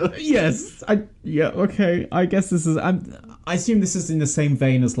for later. Yes. Okay. I guess this is... I assume this is in the same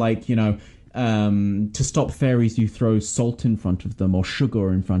vein as, like, to stop fairies, you throw salt in front of them or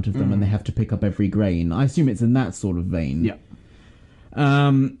sugar in front of them, and they have to pick up every grain. I assume it's in that sort of vein. Yeah.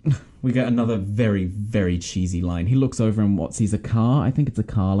 We get another very, very cheesy line. He looks over and sees a car. I think it's a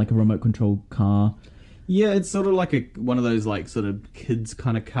car, like a remote control car. Yeah, it's sort of like one of those like sort of kids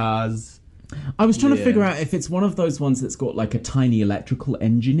kind of cars. I was trying to figure out if it's one of those ones that's got like a tiny electrical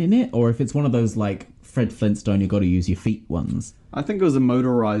engine in it, or if it's one of those like Fred Flintstone, you got to use your feet ones. I think it was a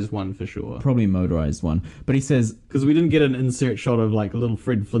motorized one for sure. Probably a motorized one. But he says... Because we didn't get an insert shot of like little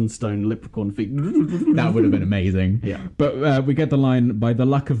Fred Flintstone leprechaun feet. That would have been amazing. Yeah. But we get the line, by the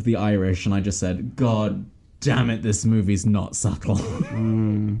luck of the Irish, and I just said, God damn it, this movie's not subtle.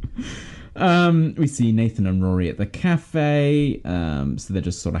 We see Nathan and Rory at the cafe, so they're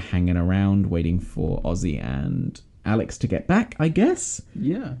just sort of hanging around, waiting for Ozzy and Alex to get back, I guess.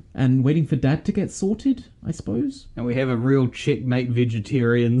 Yeah. And waiting for Dad to get sorted, I suppose. And we have a real checkmate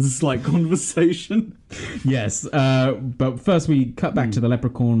vegetarians like conversation. Yes, but first we cut back to the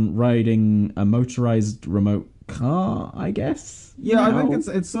Leprechaun riding a motorized remote car, I guess. Yeah, I think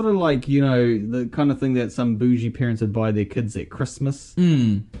it's sort of like, you know, the kind of thing that some bougie parents would buy their kids at Christmas.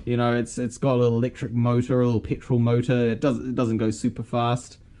 Mm. You know, it's got a little electric motor, a little petrol motor. It doesn't go super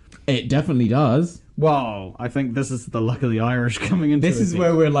fast. It definitely does. Well, I think this is the luck of the Irish coming into this is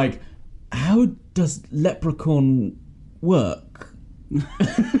where we're like, how does Leprechaun work?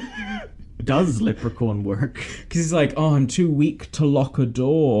 Does Leprechaun work? Because he's like, oh, I'm too weak to lock a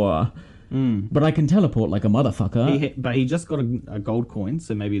door. But I can teleport like a motherfucker. But he just got a gold coin,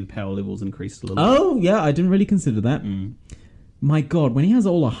 so maybe the power level's increased a little bit. Oh, yeah, I didn't really consider that. My God, when he has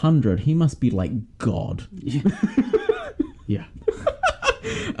all 100, he must be like God. Yeah.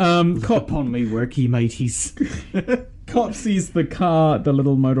 Cop upon me, worky mateys. Cop sees the car, the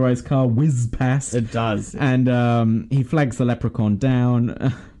little motorized car, whiz past. It does. And he flags the leprechaun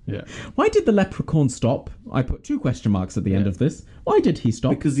down. Yeah. Why did the leprechaun stop? I put 2 question marks at the end of this. Why did he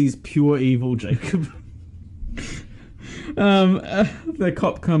stop? Because he's pure evil, Jacob. The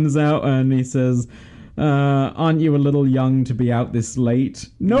cop comes out and he says, aren't you a little young to be out this late?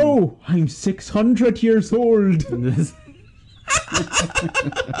 No, I'm 600 years old.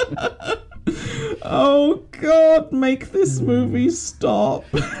 Oh, God, make this movie stop.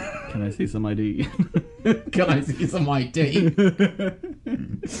 Can I see some ID? Can I see some ID?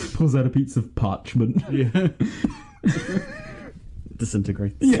 Pulls out a piece of parchment. Yeah.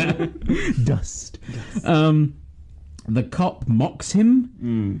 Disintegrates. Yeah. Dust. The cop mocks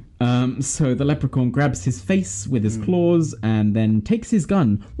him. So the leprechaun grabs his face with his claws and then takes his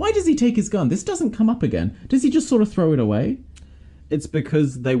gun. Why does he take his gun? This doesn't come up again. Does he just sort of throw it away? It's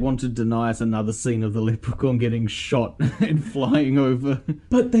because they want to deny us another scene of the leprechaun getting shot and flying over.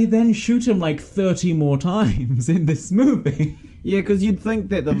 But they then shoot him like 30 more times in this movie. Yeah, because you'd think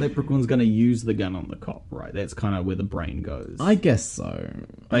that the leprechaun's going to use the gun on the cop, right? That's kind of where the brain goes. I guess so.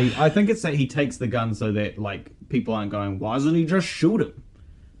 I think it's that he takes the gun so that, like, people aren't going, why doesn't he just shoot him?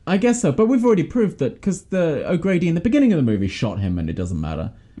 I guess so, but we've already proved that because the O'Grady in the beginning of the movie shot him and it doesn't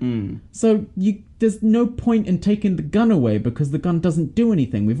matter. So there's no point in taking the gun away because the gun doesn't do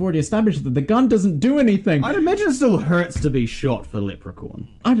anything. We've already established that the gun doesn't do anything. I'd imagine it still hurts to be shot for Leprechaun.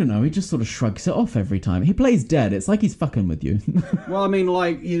 I don't know, he just sort of shrugs it off every time. He plays dead, it's like he's fucking with you. Well, I mean,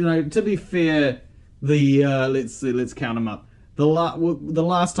 like, you know, to be fair, let's count him up. The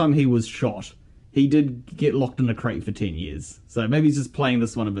last time he was shot, he did get locked in a crate for 10 years. So maybe he's just playing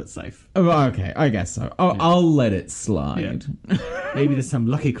this one a bit safe. Oh, okay, I guess so. I'll let it slide. Yeah. Maybe there's some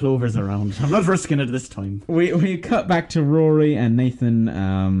lucky clovers around. I'm not risking it this time. We cut back to Rory and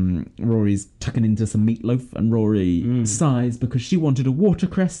Nathan. Rory's tucking into some meatloaf and Rory sighs because she wanted a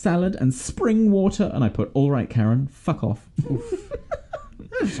watercress salad and spring water. And I put, all right, Karen, fuck off.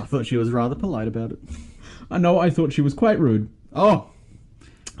 I thought she was rather polite about it. I know, I thought she was quite rude. Oh.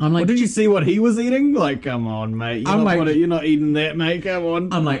 I'm like, well, did you see what he was eating? Like, come on, mate. You're not eating that, mate. Come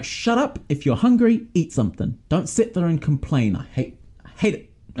on. I'm like, shut up. If you're hungry, eat something. Don't sit there and complain. I hate it.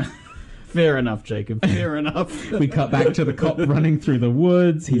 Fair enough, Jacob. Fair enough. We cut back to the cop running through the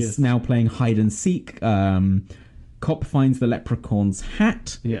woods. He's now playing hide and seek. Cop finds the leprechaun's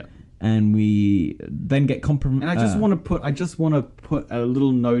hat. Yeah. And we then get compromised. And I just want to put a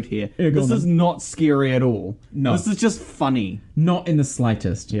little note here. This is not scary at all. No. This is just funny. Not in the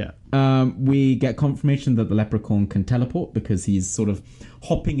slightest. Yeah. We get confirmation that the leprechaun can teleport because he's sort of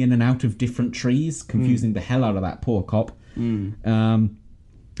hopping in and out of different trees, confusing the hell out of that poor cop. The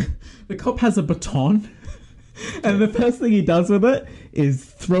cop has a baton, and the first thing he does with it is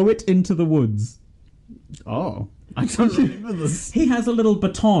throw it into the woods. Oh. I don't remember this. He has a little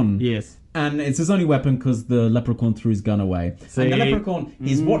baton. Yes. And it's his only weapon because the leprechaun threw his gun away. See? And the leprechaun,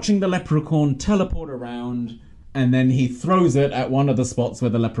 he's watching the leprechaun teleport around, and then he throws it at one of the spots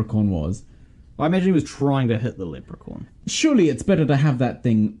where the leprechaun was. I imagine he was trying to hit the leprechaun. Surely it's better to have that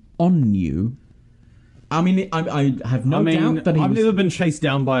thing on you. I mean, I have no doubt that I've never been chased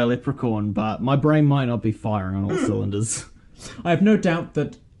down by a leprechaun, but my brain might not be firing on all cylinders. I have no doubt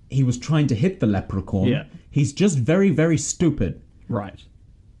that he was trying to hit the leprechaun. Yeah. He's just very, very stupid. Right.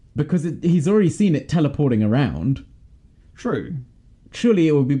 Because he's already seen it teleporting around. True. Surely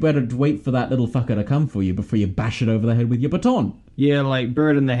it would be better to wait for that little fucker to come for you before you bash it over the head with your baton. Yeah, like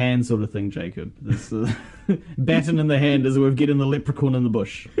bird in the hand sort of thing, Jacob. This baton in the hand as we're getting the leprechaun in the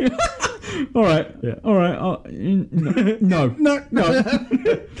bush. All right. Yeah. All right. No. No.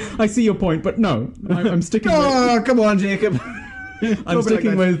 I see your point, but no. I'm sticking with... come on, Jacob. I'm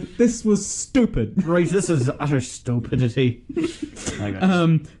sticking with, this was stupid. Right, this is utter stupidity.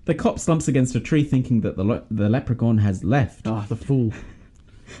 The cop slumps against a tree thinking that the leprechaun has left. Oh, the fool.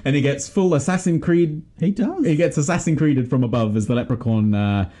 And he gets full Assassin's Creed. He does. He gets Assassin's Creeded from above as the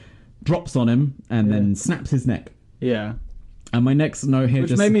leprechaun drops on him and then snaps his neck. Yeah. And my next note here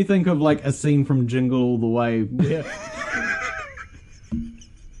Which made me think of like a scene from Jingle All the Way. Yeah.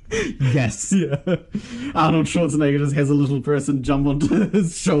 Yes. Yeah. Arnold Schwarzenegger just has a little person jump onto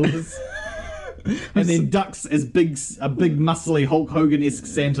his shoulders. And then ducks as a big muscly Hulk Hogan-esque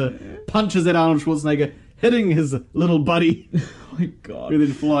Santa punches at Arnold Schwarzenegger, hitting his little buddy. Oh my god. Who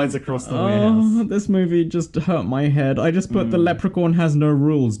then flies across the warehouse. Oh, this movie just hurt my head. I just put the leprechaun has no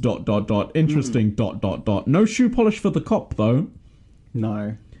rules, ... Interesting, ... No shoe polish for the cop, though.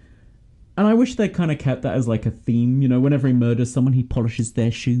 No. And I wish they kind of kept that as like a theme, you know, whenever he murders someone, he polishes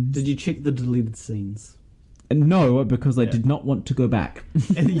their shoes. Did you check the deleted scenes? No, because I did not want to go back.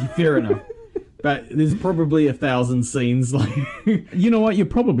 Fair enough. But there's probably 1,000 scenes. Like, you know what? You're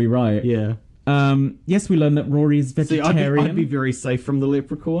probably right. Yeah. Yes, we learned that Rory is vegetarian. I'd be very safe from the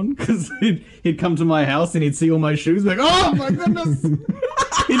leprechaun because he'd come to my house and he'd see all my shoes. Like, oh my goodness!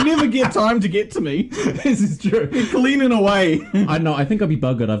 He'd never get time to get to me. This is true. He'd cleaning away. I know. I think I'd be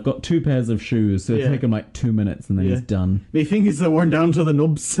buggered. I've got 2 pairs of shoes, so it'd take him like 2 minutes, and then he's done. My fingers are worn down to the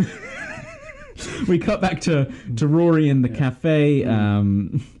nubs. We cut back to Rory in the cafe.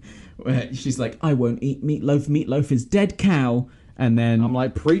 Where she's like, "I won't eat meatloaf. Meatloaf is dead cow." And then I'm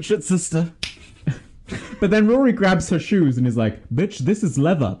like, "Preach it, sister." But then Rory grabs her shoes and is like, "Bitch, this is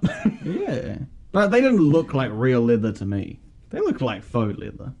leather." Yeah. But they didn't look like real leather to me. They look like faux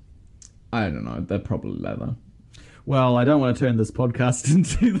leather. I don't know. They're probably leather. Well, I don't want to turn this podcast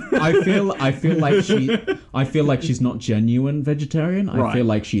into that. I feel like she's not genuine vegetarian. I feel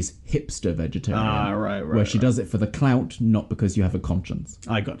like she's hipster vegetarian. Ah, right. Where she does it for the clout, not because you have a conscience.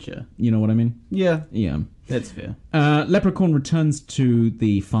 I gotcha. You know what I mean? Yeah. Yeah. That's fair. Leprechaun returns to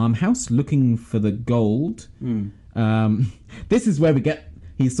the farmhouse looking for the gold. This is where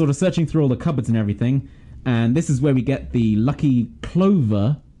he's sort of searching through all the cupboards and everything, and this is where we get the Lucky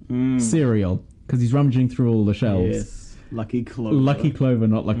Clover cereal, because he's rummaging through all the shelves. Yes, Lucky Clover. Lucky Clover,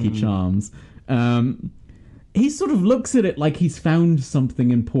 not Lucky Charms. He sort of looks at it like he's found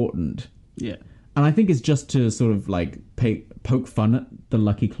something important. Yeah. And I think it's just to sort of like poke fun at the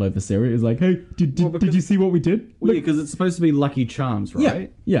Lucky Clover cereal. It's like, hey, did you see what we did? Well, yeah, because it's supposed to be Lucky Charms,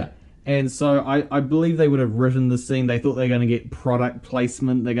 right? Yeah. And so I believe they would have written the scene. They thought they were going to get product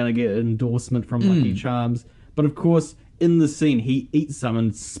placement. They're going to get endorsement from Lucky Charms. But of course, in the scene, he eats some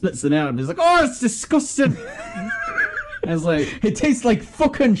and spits it out. And he's like, oh, it's disgusting. And it's like, it tastes like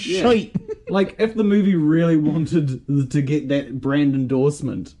fucking shite. Like, if the movie really wanted to get that brand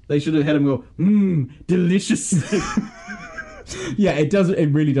endorsement, they should have had him go, delicious. Yeah, it does. It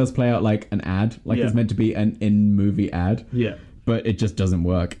really does play out like an ad. Like it's meant to be an in-movie ad. Yeah. But it just doesn't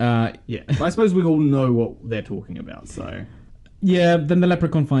work. Yeah. But I suppose we all know what they're talking about, so... Yeah, then the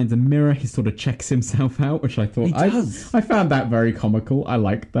leprechaun finds a mirror. He sort of checks himself out, which I thought... He does. I found that very comical. I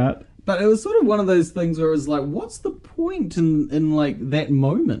liked that. But it was sort of one of those things where it was like, what's the point in like, that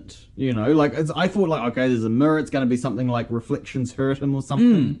moment? You know? Like, I thought, like, okay, there's a mirror. It's going to be something like reflections hurt him or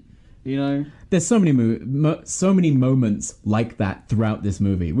something. You know? There's so many moments like that throughout this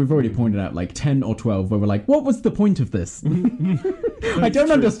movie. We've already pointed out like 10 or 12 where we're like, what was the point of this? I don't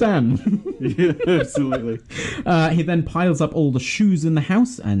understand. Yeah, absolutely. He then piles up all the shoes in the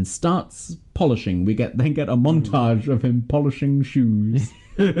house and starts polishing. We then get a montage of him polishing shoes.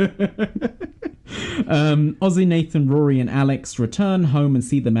 Ozzy, Nathan, Rory and Alex return home and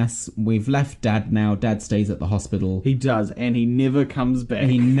see the mess. We've left Dad now. Dad stays at the hospital. He does, and he never comes back.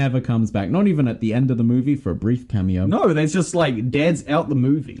 He never comes back. Not even at the end of the movie for a brief cameo. No, that's just like, Dad's out the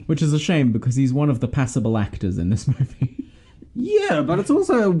movie. Which is a shame, because he's one of the passable actors in this movie. Yeah, but it's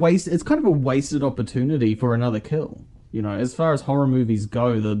also it's kind of a wasted opportunity for another kill. You know, as far as horror movies go,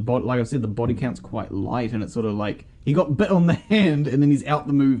 like I said, the body count's quite light, and it's sort of like, he got bit on the hand, and then he's out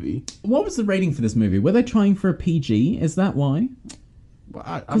the movie. What was the rating for this movie? Were they trying for a PG? Is that why?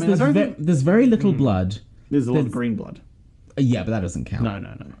 I mean, there's very little blood. There's a lot of green blood. Yeah, but that doesn't count.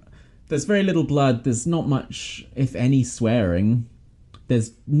 No. There's very little blood. There's not much, if any, swearing.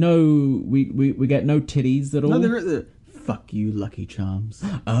 There's no... We get no titties at all. No, there is... Fuck you, Lucky Charms.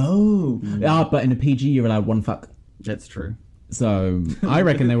 Oh. But in a PG, you're allowed one fuck. That's true. So, I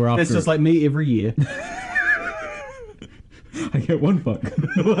reckon they were after... That's just like me every year. I get one fuck.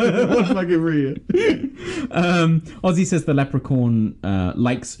 One fuck every year. Ozzy says the leprechaun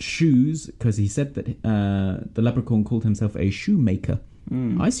likes shoes because he said that the leprechaun called himself a shoemaker.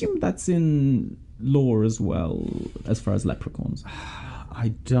 I assume that's in lore as well, as far as leprechauns. I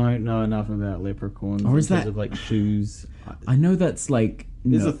don't know enough about leprechauns. Or is in terms that of like shoes? I know that's like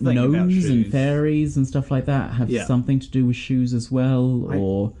There's a thing about gnomes and shoes. fairies and stuff like that have something to do with shoes as well,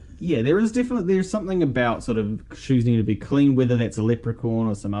 or... Yeah, there's something about sort of shoes need to be clean, whether that's a leprechaun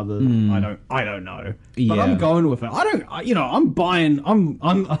or some other. I don't know. But I'm going with it. I'm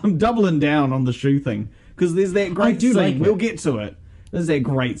doubling down on the shoe thing because there's that great scene. Like we'll get to it. There's that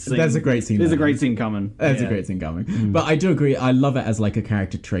great scene. There's a great scene. There's a great scene coming. There's a great scene coming. But I do agree. I love it as like a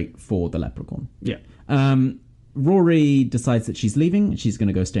character trait for the leprechaun. Yeah. Rory decides that she's leaving. She's going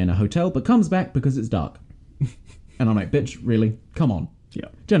to go stay in a hotel, but comes back because it's dark. And I'm like, bitch, really? Come on. Yeah.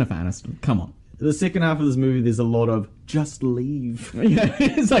 Jennifer Aniston, come on. The second half of this movie, there's a lot of just leave. Yeah,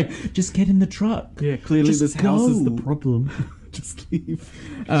 it's like, just get in the truck. Yeah, clearly just this house is the problem. Just leave.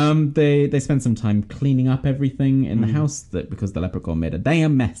 They spend some time cleaning up everything in the house because the leprechaun made a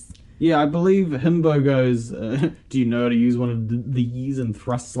damn mess. Yeah, I believe Himbo goes, do you know how to use one of these, and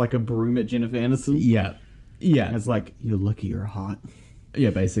thrusts like a broom at Jennifer Aniston? Yeah. Yeah. And it's like, you're lucky you're hot. Yeah,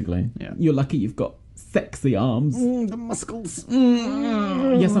 basically. Yeah. You're lucky you've got sexy arms. The muscles.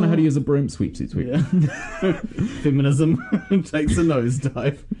 Yes, I know how to use a broom. Sweet. Yeah. Feminism takes a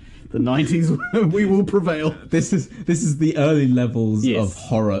nosedive. The 90s, we will prevail. This is the early levels of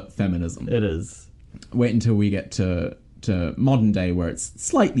horror feminism. It is. Wait until we get to modern day where it's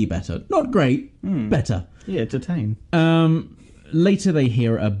slightly better. Not great, better. Yeah, to tame. Later they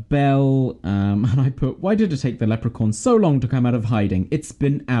hear a bell, and I put, why did it take the leprechaun so long to come out of hiding? It's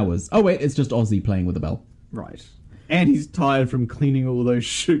been hours. Oh wait, it's just Ozzy playing with a bell. Right. And he's tired from cleaning all those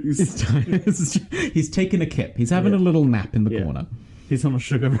shoes. He's tired. He's taken a kip. He's having a little nap in the corner. He's on a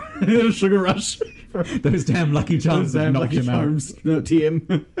sugar rush. Those damn Lucky Charms have knocked him out. No,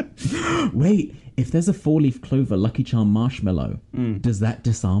 TM. Wait, if there's a 4-leaf clover Lucky Charm marshmallow, does that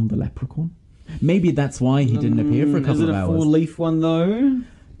disarm the leprechaun? Maybe that's why he didn't appear for a couple of hours. Is it a 4-leaf one though?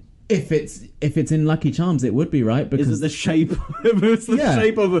 If it's in Lucky Charms, it would be, right? Because is it the shape? If it's the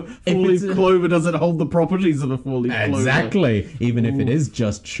shape of a 4-leaf clover, does it hold the properties of a 4-leaf clover? Exactly. Even if it is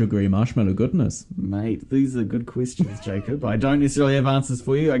just sugary marshmallow goodness. Mate, these are good questions, Jacob. I don't necessarily have answers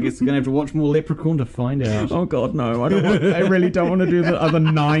for you. I guess we're going to have to watch more Leprechaun to find out. Oh God, no. I really don't want to do the other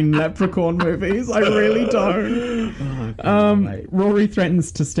 9 Leprechaun movies. I really don't. Rory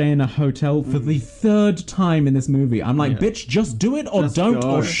threatens to stay in a hotel for the 3rd time in this movie. I'm like, bitch, just do it or don't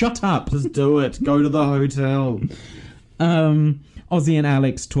or shut up. Just do it. Go to the hotel. Ozzy and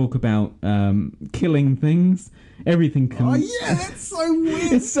Alex talk about killing things. Everything can... Oh yeah, that's so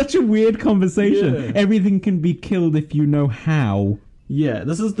weird. It's such a weird conversation. Yeah. Everything can be killed if you know how. Yeah,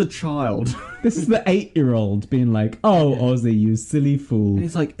 this is the child. This is the 8-year-old being like, oh, Ozzy, you silly fool. And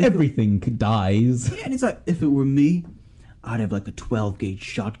he's like, everything dies. Yeah, and he's like, if it were me, I'd have like a 12-gauge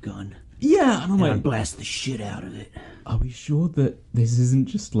shotgun. Yeah, and I'm like, I'd blast the shit out of it. Are we sure that this isn't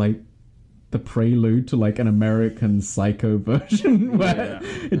just like the prelude to like an American Psycho version where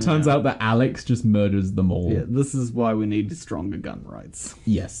it turns out that Alex just murders them all? Yeah, this is why we need stronger gun rights.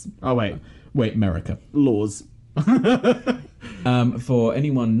 Yes. Oh, wait, America. Laws. For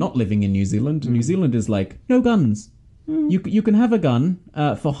anyone not living in New Zealand, New Zealand is like, no guns. You can have a gun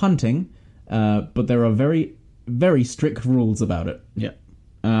for hunting, but there are very, very strict rules about it. Yeah.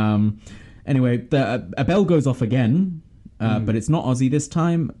 Anyway, a bell goes off again, but it's not Ozzy this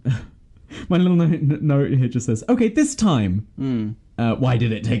time. My little note here just says, okay, this time. Why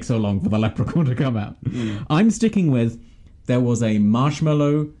did it take so long for the leprechaun to come out? I'm sticking with, there was a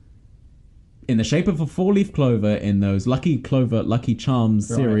marshmallow in the shape of a 4-leaf clover in those Lucky Charms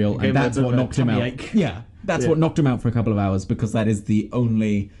cereal, and that's what knocked him out. Yeah, that's what knocked him out for a couple of hours, because that is the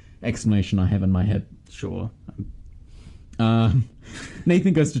only explanation I have in my head. Sure.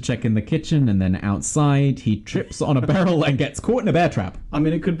 Nathan goes to check in the kitchen, and then outside he trips on a barrel and gets caught in a bear trap. I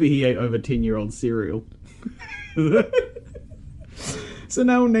mean, it could be he ate over 10-year-old cereal. So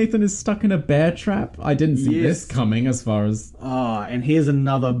now Nathan is stuck in a bear trap. I didn't see this coming as far as... and here's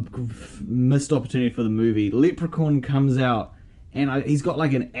another missed opportunity for the movie. Leprechaun comes out, and he's got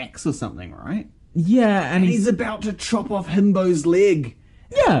like an axe or something, right? Yeah, and he's about to chop off Himbo's leg.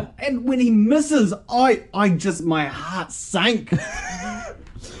 Yeah. And when he misses, my heart sank.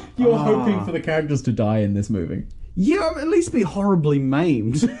 You're hoping for the characters to die in this movie. Yeah, at least be horribly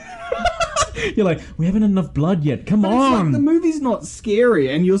maimed. You're like, we haven't enough blood yet. Come But on. it's like the movie's not scary,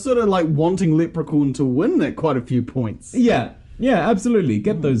 and you're sort of like wanting Leprechaun to win at quite a few points. Yeah, absolutely.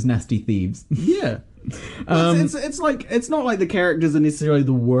 Get those nasty thieves. Yeah. It's like it's not like the characters are necessarily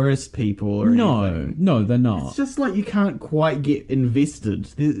the worst people or anything. No, they're not. It's just like you can't quite get invested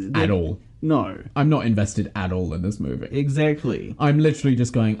At all. No. I'm not invested at all in this movie. Exactly. I'm literally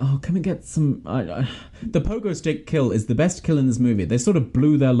just going, oh, can we get some... The pogo stick kill is the best kill in this movie. They sort of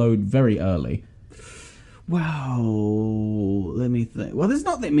blew their load very early. Well, let me think. Well, there's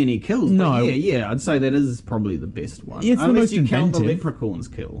not that many kills. No. But yeah, I'd say that is probably the best one. It's the Unless most you count the inventive. Leprechaun's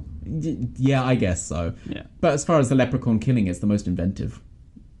kill. Yeah, I guess so. Yeah. But as far as the leprechaun killing, it's the most inventive.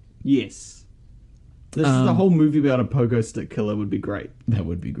 Yes. This is the whole movie about a pogo stick killer would be great. That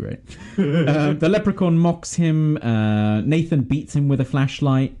would be great. The leprechaun mocks him. Nathan beats him with a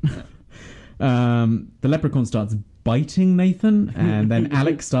flashlight. The leprechaun starts biting Nathan, and then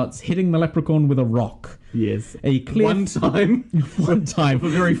Alex starts hitting the leprechaun with a rock. Yes. A clear... One time. A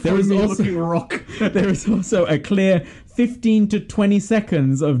very foamy-looking rock. There is also a clear 15 to 20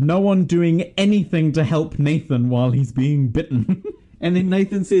 seconds of no one doing anything to help Nathan while he's being bitten. And then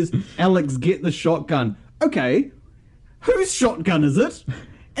Nathan says, Alex, get the shotgun. Okay, whose shotgun is it?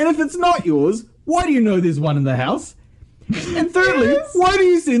 And if it's not yours, why do you know there's one in the house? And thirdly, why do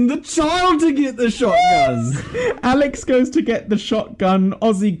you send the child to get the shotgun? Yes. Alex goes to get the shotgun.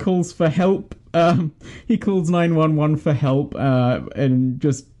 Ozzy calls for help. He calls 911 for help. And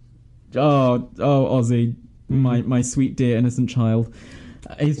just... Oh, Ozzy, my sweet dear innocent child.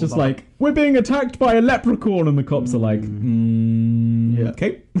 He's just like, we're being attacked by a leprechaun, and the cops are like, yeah.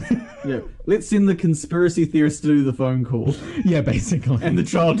 Okay. Yeah. Let's send the conspiracy theorist to do the phone call. Yeah, basically. And the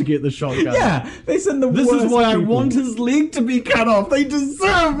child to get the shotgun. Yeah, they send the This worst is why people. I want his leg to be cut off. They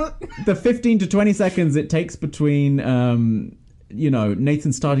deserve it. The 15 to 20 seconds it takes between,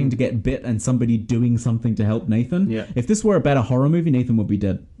 Nathan starting to get bit and somebody doing something to help Nathan. Yeah. If this were a better horror movie, Nathan would be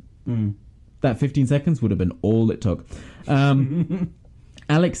dead. That 15 seconds would have been all it took.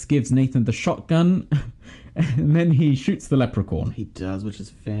 Alex gives Nathan the shotgun, and then he shoots the leprechaun. He does, which is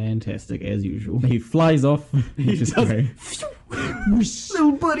fantastic, as usual. He flies off, He which is does. great.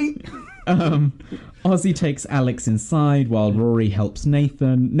 Little buddy. Ozzy takes Alex inside while Rory helps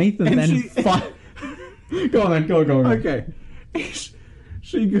Nathan. Nathan And then... Go on then, go on. Okay. I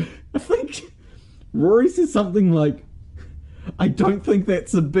think Rory says something like, I don't think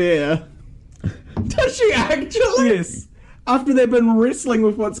that's a bear. Does she actually? Yes. After they've been wrestling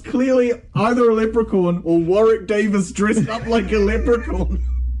with what's clearly either a leprechaun or Warwick Davis dressed up like a leprechaun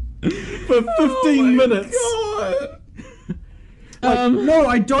for 15 minutes. No,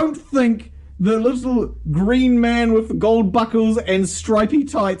 I don't think the little green man with gold buckles and stripy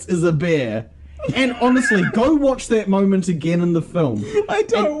tights is a bear. And honestly, go watch that moment again in the film. I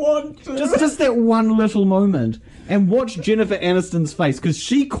don't want to. Just that one little moment. And watch Jennifer Aniston's face, because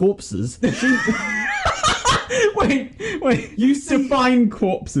she corpses. Wait. You define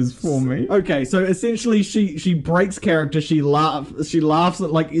corpses for me. Okay, so essentially she breaks character, she laughs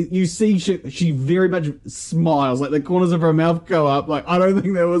at, like, you see she very much smiles, like the corners of her mouth go up, like, I don't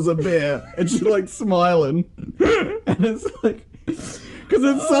think there was a bear. And she's like smiling. And it's like... Because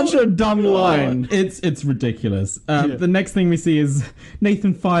it's such a dumb line. It's ridiculous. The next thing we see is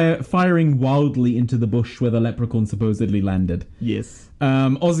Nathan firing wildly into the bush where the leprechaun supposedly landed. Yes.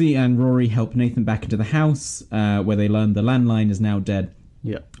 Ozzy and Rory help Nathan back into the house, where they learn the landline is now dead.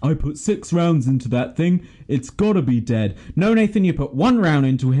 Yeah. I put 6 rounds into that thing. It's gotta be dead. No, Nathan, you put 1 round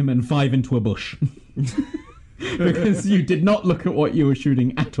into him and 5 into a bush. Because you did not look at what you were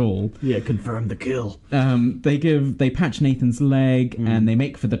shooting at all. Yeah, confirm the kill. They patch Nathan's leg and they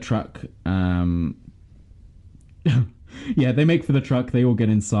make for the truck. Yeah, they make for the truck. They all get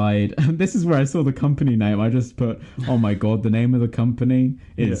inside. This is where I saw the company name. I just put, oh my god, the name of the company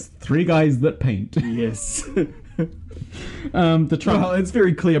is 3 Guys That Paint. Yes. The truck. Well, it's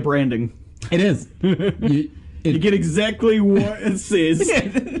very clear branding. It is. You get exactly what it says.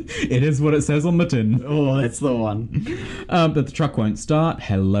 It is what it says on the tin. Oh, that's the one. But the truck won't start.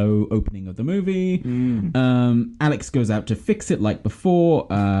 Hello, opening of the movie. Alex goes out to fix it like before.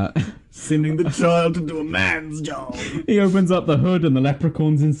 Sending the child to do a man's job. He opens up the hood and the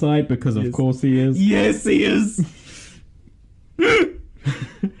leprechaun's inside because of course he is. Yes, he is.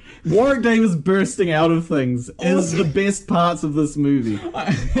 Warwick Davis bursting out of things is the best parts of this movie.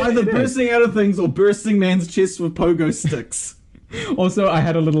 Either bursting out of things or bursting man's chest with pogo sticks. Also, I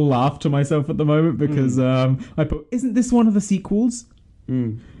had a little laugh to myself at the moment because I put, isn't this one of the sequels?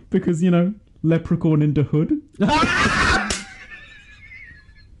 Because, leprechaun into hood.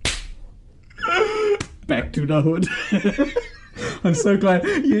 Back to the hood. I'm so glad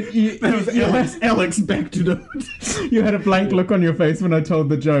you Alex, back to the hood. You had a blank look on your face when I told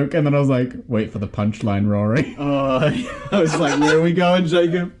the joke, and then I was like, wait for the punchline, Rory. I was like, where are we going,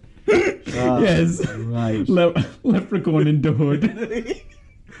 Jacob? Yes. Right. Leprechaun into hood.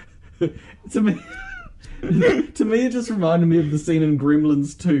 To me, it just reminded me of the scene in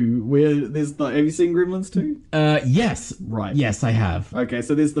Gremlins 2, where there's have you seen Gremlins 2? Yes. Right. Yes, I have. Okay,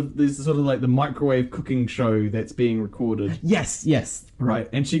 so there's sort of like the microwave cooking show that's being recorded. Yes. Right,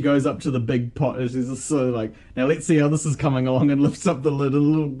 and she goes up to the big pot and she's just sort of like, now let's see how this is coming along, and lifts up the lid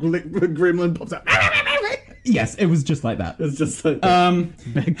and a little gremlin pops out. Yes, it was just like that. It's just like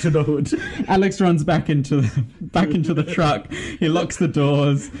back to the hood. Alex runs back into the truck. He locks the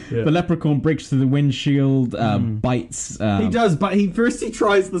doors. Yeah. The leprechaun breaks through the windshield, bites. He does, but he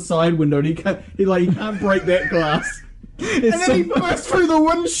tries the side window and he can't break that glass. And then he bursts through the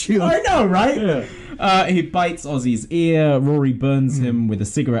windshield. I know, right? Yeah. He bites Ozzy's ear. Rory burns him with a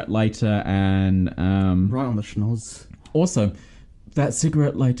cigarette lighter and right on the schnoz. Also, that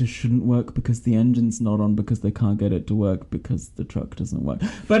cigarette lighter shouldn't work because the engine's not on, because they can't get it to work because the truck doesn't work.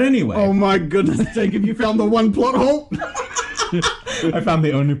 But anyway. Oh my goodness, Jacob, you found the one plot hole? I found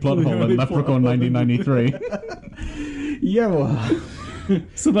the only plot hole in Leprechaun 1993. Yeah, well.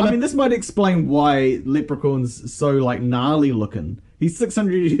 So I mean, this might explain why Leprechaun's so, gnarly looking. He's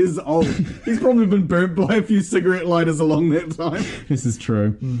 600 years old. He's probably been burnt by a few cigarette lighters along that time. This is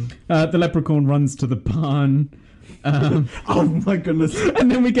true. The leprechaun runs to the barn. Oh my goodness.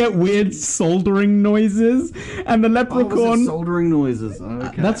 And then we get weird soldering noises, and the leprechaun soldering noises.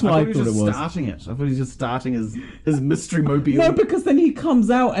 Okay. That's why I thought it was starting it. I thought he's just starting his mystery mobile. No, because then he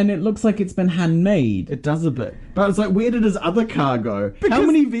comes out and it looks like it's been handmade. It does a bit, but it's like, where did his other car go? How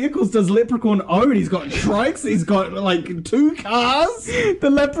many vehicles does Leprechaun own? He's got trikes. He's got 2 cars.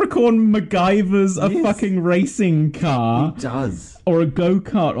 The leprechaun MacGyver's a fucking racing car. He does. Or a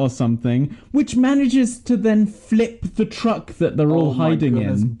go-kart or something, which manages to then flip the truck that they're all hiding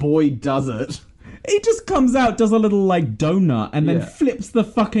in. Boy, does it. He just comes out, does a little donut, and then flips the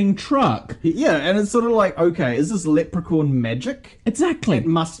fucking truck. Yeah, and it's sort of like, okay, is this leprechaun magic? Exactly. It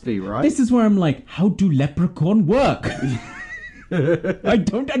must be, right? This is where I'm like, how do leprechaun work? I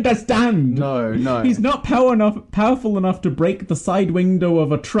don't understand. No. He's not powerful enough to break the side window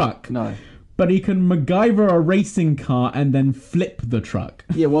of a truck. No. But he can MacGyver a racing car and then flip the truck.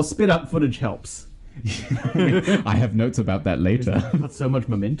 Yeah, well, sped up footage helps. I have notes about that later. Got so much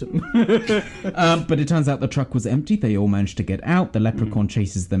momentum. But it turns out the truck was empty. They all managed to get out. The leprechaun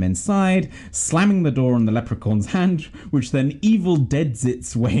chases them inside, slamming the door on the leprechaun's hand, which then Evil Deads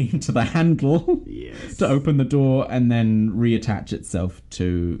its way into the handle to open the door and then reattach itself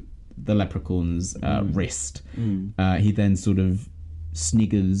to the leprechaun's wrist. He then sort of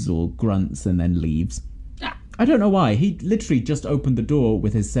sniggers or grunts and then leaves. I don't know why. He literally just opened the door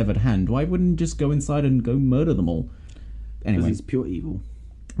with his severed hand. Why wouldn't he just go inside and go murder them all? Anyway, he's pure evil.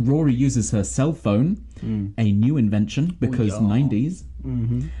 Rory uses her cell phone, a new invention because 90s,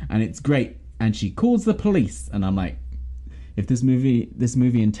 and it's great. And she calls the police, and I'm like, if this movie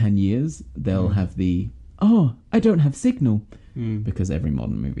in 10 years, they'll have the I don't have signal, because every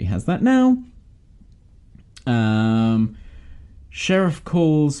modern movie has that now. Sheriff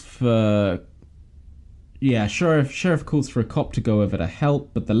calls for a cop to go over to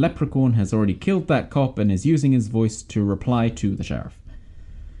help, but the leprechaun has already killed that cop and is using his voice to reply to the sheriff.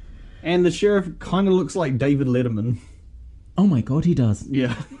 And the sheriff kind of looks like David Letterman. Oh my god, he does.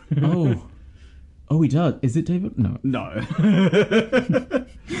 Yeah. Oh, he does. Is it David? No.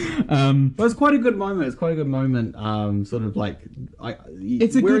 But it's quite a good moment. Sort of like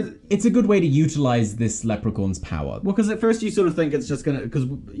it's a good way to utilize this leprechaun's power. Well, because at first you sort of think it's just gonna, because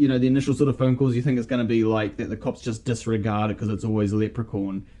the initial sort of phone calls, you think it's gonna be like that the cops just disregard it because it's always a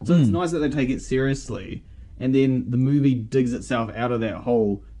leprechaun. So it's nice that they take it seriously, and then the movie digs itself out of that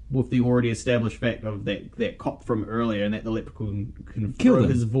hole with the already established fact of that cop from earlier, and that the leprechaun can throw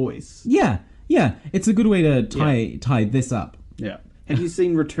his voice. Yeah, it's a good way to tie this up. Yeah. Have you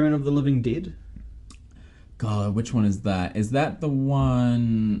seen Return of the Living Dead? God, which one is that? Is that the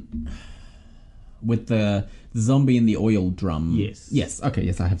one with the zombie in the oil drum? Yes. Yes, okay,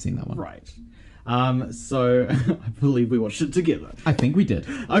 yes, I have seen that one. Right. So I believe we watched it together. I think we did.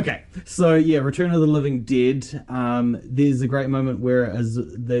 Okay, so yeah, Return of the Living Dead. There's a great moment where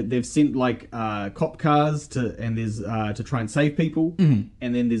they've sent cop cars to try and save people, and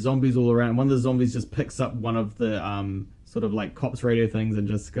then there's zombies all around. One of the zombies just picks up one of the sort of cops radio things and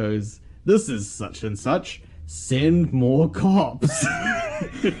just goes, "This is such and such," send more cops.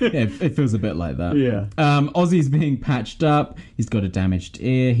 Yeah, it feels a bit like that. Yeah. Ozzy's being patched up. He's got a damaged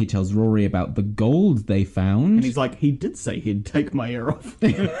ear. He tells Rory about the gold they found. And he's like, he did say he'd take my ear off.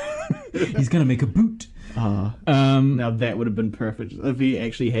 He's going to make a boot. Now that would have been perfect if he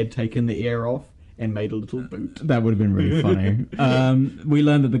actually had taken the ear off and made a little boot. That would have been really funny. We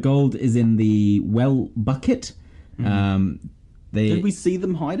learned that the gold is in the well bucket. Did we see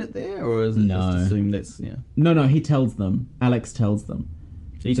them hide it there, or is it just assumed that's No, he tells them. Alex tells them.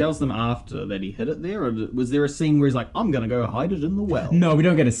 He tells them after that he hid it there, or was there a scene where he's like, I'm going to go hide it in the well? No, we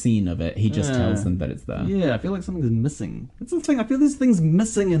don't get a scene of it. He just tells them that it's there. Yeah, I feel like something's missing. That's the thing. I feel there's things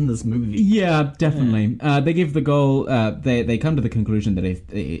missing in this movie. Yeah, definitely. They give the gold. They come to the conclusion that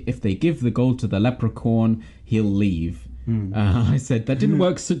if they give the gold to the leprechaun, he'll leave. I said that didn't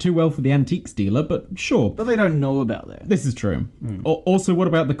work too well for the antiques dealer, but sure. But they don't know about that. This is true. Also, what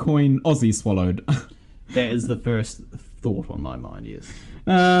about the coin Ozzy swallowed? That is the first thought on my mind, yes.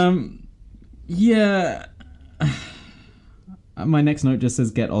 Yeah. My next note just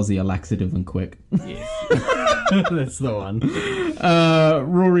says, get Ozzy a laxative and quick. Yes. That's the one.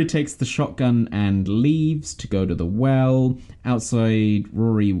 Rory takes the shotgun and leaves to go to the well. Outside,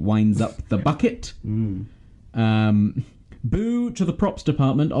 Rory winds up the bucket. Boo to the props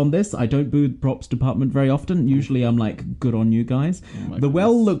department on this. I don't boo the props department very often. Usually I'm like, good on you guys. The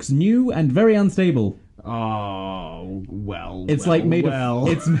well looks new and very unstable. Oh, well. It's made of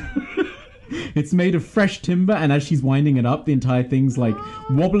it's made of fresh timber, and as she's winding it up, the entire thing's like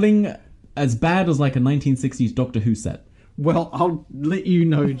wobbling as bad as like a 1960s Doctor Who set. Well, I'll let you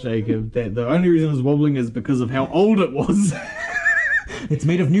know, Jacob, that the only reason it's wobbling is because of how old it was. It's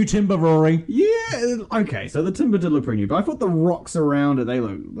made of new timber, Rory. Yeah, okay, so the timber did look pretty new, but I thought the rocks around it, they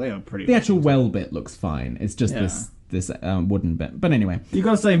are pretty... The actual well bit looks fine. It's just this wooden bit. But anyway. You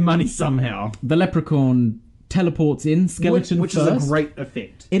gotta save money somehow. The leprechaun teleports in, skeleton which first. is a great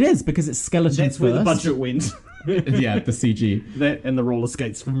effect. It is, because it's skeleton That's first. where the budget went. Yeah, the CG. That and the roller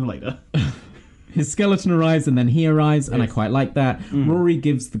skates from later. His skeleton arrives and then he arrives, and I quite like that. Rory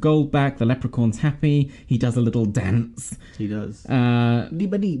gives the gold back. The leprechaun's happy. He does a little dance. He does. It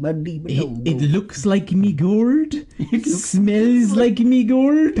looks like me gourd. It smells like me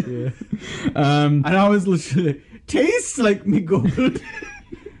gourd. Yeah. And I was literally, tastes like me gourd.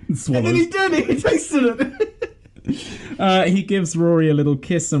 And then he did it. He tasted it. He gives Rory a little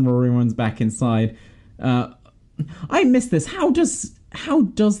kiss, and Rory runs back inside. I missed this. How does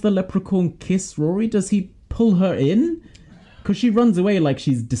the leprechaun kiss Rory? Does he pull her in? Because she runs away like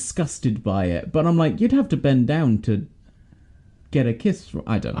she's disgusted by it. But I'm like, you'd have to bend down to get a kiss.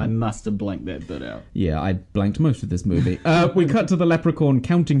 I don't know. I must have blanked that bit out. Yeah, I blanked most of this movie. We cut to the leprechaun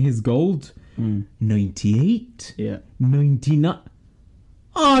counting his gold. 98. Yeah. 99.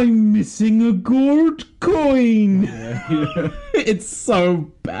 I'm missing a gold coin. Yeah. It's so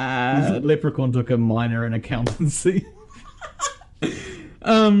bad. Leprechaun took a minor in accountancy.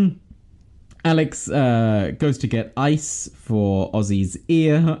 Alex goes to get ice for Ozzy's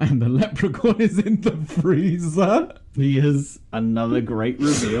ear, and the leprechaun is in the freezer. He is another great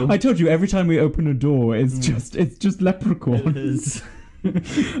reveal. I told you, every time we open a door, it's just leprechaun. It is.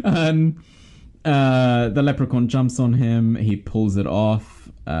 And the leprechaun jumps on him. He pulls it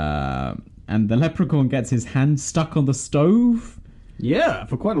off, and the leprechaun gets his hand stuck on the stove. Yeah,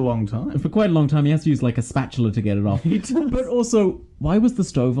 for quite a long time. For quite a long time, he has to use like a spatula to get it off. He does. But also, why was the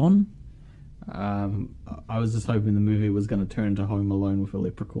stove on? I was just hoping the movie was going to turn into Home Alone with a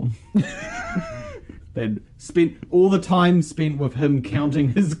leprechaun. They'd spent all the time spent with him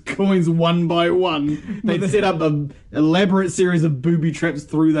counting his coins one by one. They'd set up an elaborate series of booby traps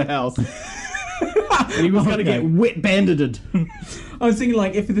through the house. And he was going to get wet banded. I was thinking,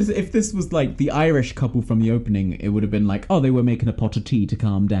 like, if this was like the Irish couple from the opening, it would have been like, oh, they were making a pot of tea to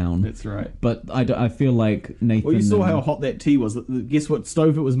calm down. That's right. But I feel like Nathan... Well, you saw how hot that tea was. Guess what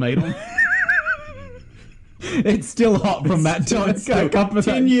stove it was made on? It's still hot from that time.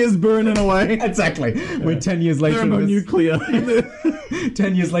 10 years burning away. Exactly. We're 10 years later. Thermonuclear.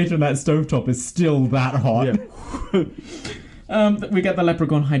 10 years later, and that stovetop is still that hot. Yeah. We get the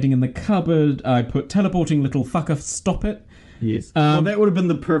leprechaun hiding in the cupboard. I put teleporting little fucker, stop it. Yes. Well, that would have been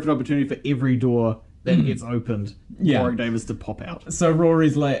the perfect opportunity for every door that gets opened. Warwick Davis to pop out. So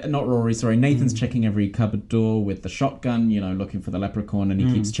Nathan's checking every cupboard door with the shotgun, looking for the leprechaun, and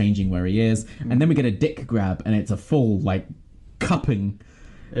he keeps changing where he is. And then we get a dick grab, and it's a full, like, cupping.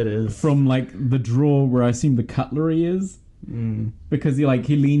 It is. From, like, the drawer where I assume the cutlery is. Because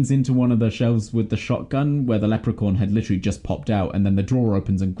he leans into one of the shelves with the shotgun where the leprechaun had literally just popped out, and then the drawer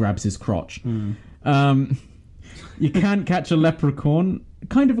opens and grabs his crotch. You can't catch a leprechaun.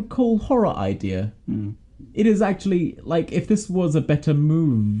 Kind of a cool horror idea. It is actually, like, if this was a better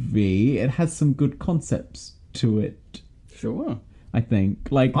movie, it has some good concepts to it. Sure. I think.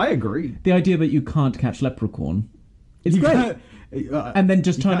 Like, I agree. The idea that you can't catch Leprechaun is great. And then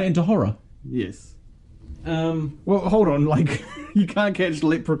just turn it into horror. Yes. Well, hold on. Like, you can't catch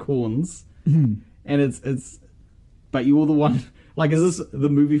leprechauns. And it's... But you're the one... Like, is this the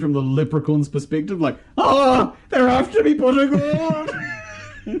movie from the leprechaun's perspective? Like, they're after me, Portugal!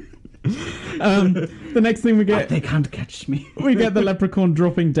 The next thing we get... They can't catch me. We get the leprechaun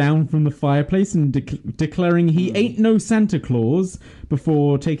dropping down from the fireplace and declaring he ain't no Santa Claus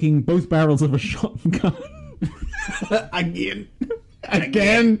before taking both barrels of a shotgun. Again.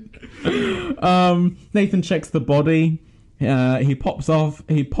 Nathan checks the body. He pops up.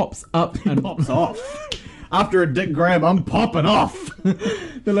 After a dick grab, I'm popping off.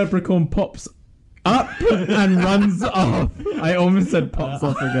 The leprechaun pops up and runs off. I almost said pops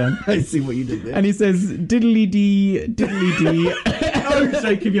off again. I see what you did there. And he says, diddly-dee, diddly-dee. No,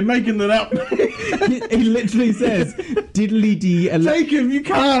 Jacob, you're making that up. He literally says, diddly-dee. Jacob, you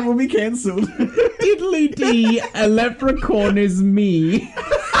can't. We'll be cancelled. Diddly-dee, a leprechaun is me.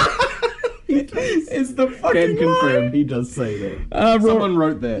 It's the fucking Can confirm. line. He does say that. Someone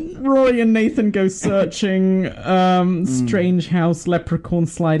wrote that. Rory and Nathan go searching. Strange house, leprechaun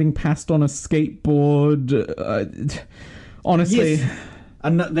sliding past on a skateboard. Honestly. Yes.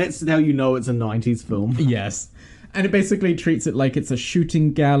 And that's how you know it's a 90s film. Yes. And it basically treats it like it's a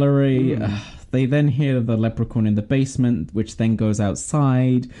shooting gallery. They then hear the leprechaun in the basement, which then goes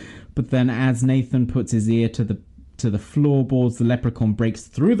outside. But then as Nathan puts his ear to the floorboards, the leprechaun breaks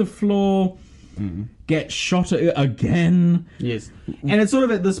through the floor, gets shot again. Yes. And it's sort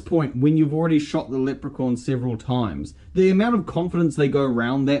of at this point, when you've already shot the leprechaun several times, the amount of confidence they go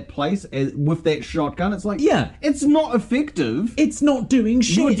around that place with that shotgun, it's like, yeah, it's not effective. It's not doing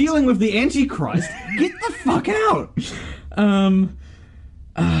shit. You're dealing with the Antichrist. Get the fuck out.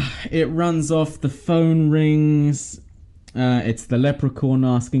 It runs off, the phone rings. It's the leprechaun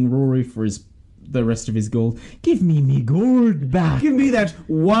asking Rory for the rest of his gold. Give me gold back. Give me that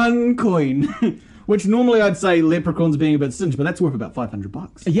one coin. Which normally I'd say leprechaun's being a bit stingy, but that's worth about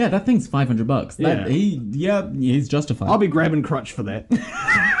 $500. Yeah, that thing's $500. He's justified. I'll be grabbing crutch for that.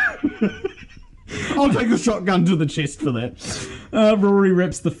 I'll take a shotgun to the chest for that. Rory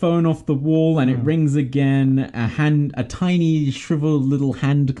rips the phone off the wall and it rings again. A tiny shriveled little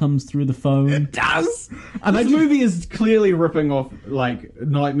hand comes through the phone. It does. And this movie is clearly ripping off like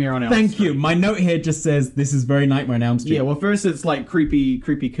Nightmare on Elm Street. Thank you. My note here just says this is very Nightmare on Elm Street. Yeah. Well, first it's like creepy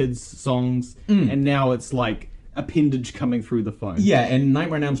kids songs, and now it's like appendage coming through the phone. Yeah, in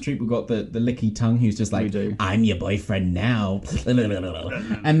Nightmare on Elm Street, we've got the licky tongue who's just like, I'm your boyfriend now.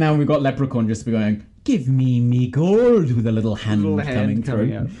 And now we've got Leprechaun just going, give me gold, with a little hand coming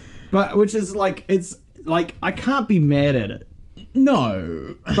through. Out. But, which is like, it's like, I can't be mad at it.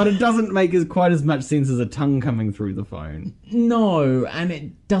 No. But it doesn't make quite as much sense as a tongue coming through the phone. No, and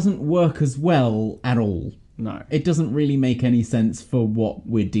it doesn't work as well at all. No. It doesn't really make any sense for what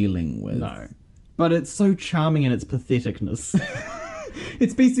we're dealing with. No. But it's so charming in its patheticness.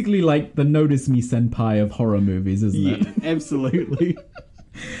 It's basically like the Notice Me Senpai of horror movies, isn't it? Absolutely.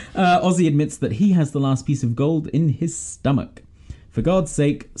 Ozzy admits that he has the last piece of gold in his stomach. For God's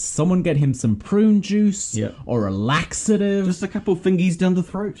sake, someone get him some prune juice or a laxative. Just a couple fingies down the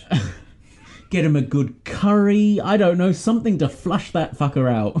throat. Get him a good curry. I don't know, something to flush that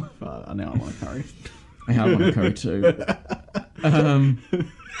fucker out. Now I want a curry. I want a curry too.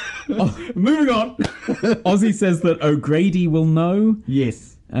 Moving on. Ozzy says that O'Grady will know.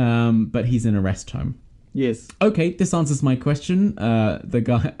 Yes. But he's in a rest home. Yes. Okay, this answers my question.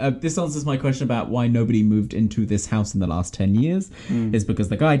 This answers my question about why nobody moved into this house in the last 10 years. Is because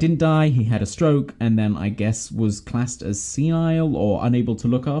the guy didn't die, he had a stroke, and then I guess was classed as senile or unable to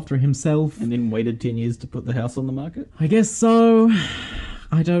look after himself. And then waited 10 years to put the house on the market? I guess so.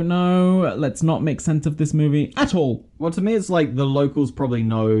 I don't know. Let's not make sense of this movie at all. Well, to me, it's like the locals probably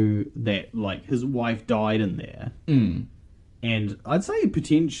know that, like, his wife died in there. And I'd say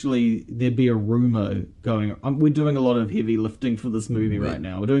potentially there'd be a rumour going... we're doing a lot of heavy lifting for this movie right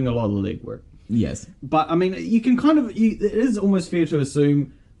now. We're doing a lot of legwork. Yes. But, I mean, you can kind of... it is almost fair to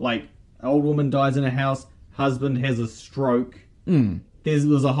assume, like, an old woman dies in a house, husband has a stroke,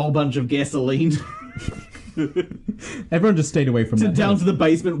 there's a whole bunch of gasoline... Everyone just stayed away from that. Down to the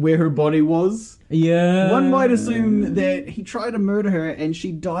basement where her body was. Yeah. One might assume that he tried to murder her and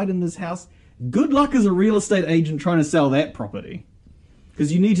she died in this house. Good luck as a real estate agent trying to sell that property.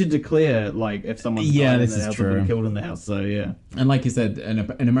 Because you need to declare, like, if someone's died in the house or been killed in the house, so yeah. And like you said,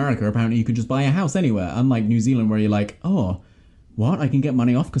 in America, apparently you can just buy a house anywhere, unlike New Zealand where you're like, oh, What? I can get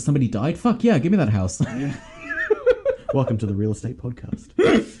money off because somebody died? Fuck yeah, give me that house. Welcome to the Real Estate Podcast.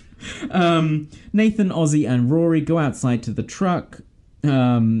 Nathan, Ozzy, and Rory go outside to the truck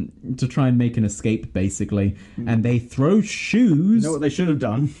to try and make an escape, basically. And they throw shoes. You know what they should have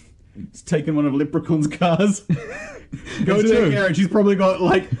done? It's taken one of Leprechaun's cars. Go to their garage. He's probably got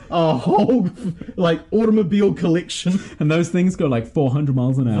like a whole like automobile collection. And those things go like 400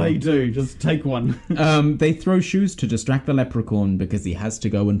 miles an hour. They do. Just take one. They throw shoes to distract the leprechaun because he has to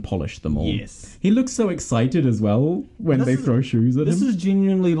go and polish them all. Yes. He looks so excited as well when they throw shoes at him. This is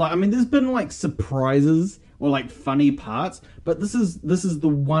genuinely like, I mean, there's been like surprises or like funny parts, but this is the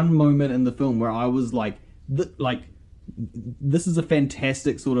one moment in the film where I was like, this is a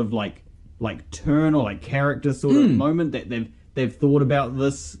fantastic sort of like turn or like character sort of moment that they've thought about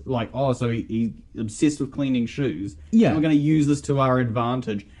this, like, oh, so he's obsessed with cleaning shoes. Yeah. And we're going to use this to our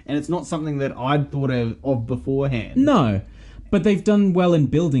advantage. And it's not something that I'd thought of beforehand. No. But they've done well in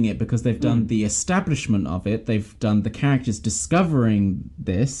building it because they've done the establishment of it. They've done the characters discovering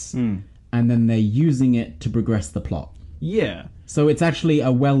this, and then they're using it to progress the plot. Yeah. So it's actually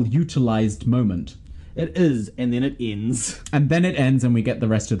a well-utilized moment. It is, and then it ends. And then it ends, and we get the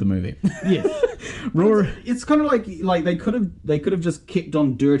rest of the movie. Yes. Rory. It's kind of like they could have just kept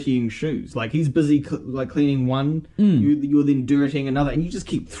on dirtying shoes. Like he's busy cleaning one, you're then dirtying another, and you just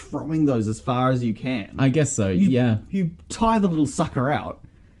keep throwing those as far as you can. I guess so. Yeah. You tie the little sucker out,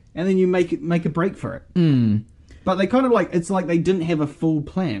 and then you make a break for it. But they kind of it's like they didn't have a full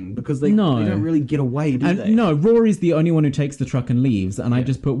plan because they don't really get away, do they? No, Rory's the only one who takes the truck and leaves, and I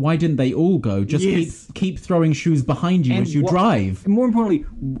just put, why didn't they all go? Just keep throwing shoes behind you as you drive. And more importantly,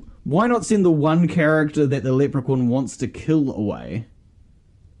 why not send the one character that the leprechaun wants to kill away?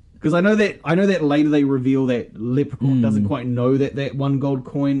 Because I know that later they reveal that Leprechaun doesn't quite know that one gold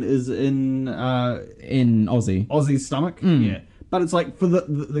coin is in Ozzy's stomach. Yeah. But it's like for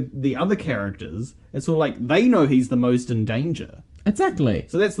the other characters, it's sort of like they know he's the most in danger. Exactly.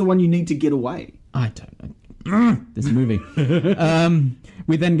 So that's the one you need to get away. I don't know. This movie.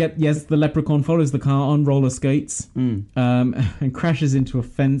 We then get, the leprechaun follows the car on roller skates and crashes into a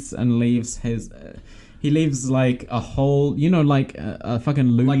fence and leaves his... he leaves like a whole, like a fucking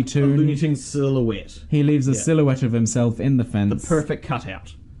Looney Tune. A Looney Tune silhouette. He leaves a silhouette of himself in the fence. The perfect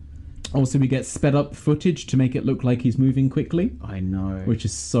cutout. Also, we get sped up footage to make it look like he's moving quickly. I know. Which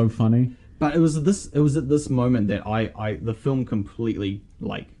is so funny. But it was at this moment that the film completely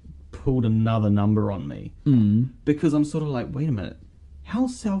pulled another number on me. Because I'm sort of like, wait a minute, how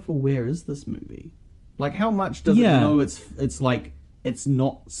self-aware is this movie? Like, how much does it know it's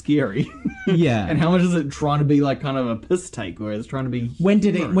not scary? Yeah. And how much is it trying to be like kind of a piss take where it's trying to be humorous?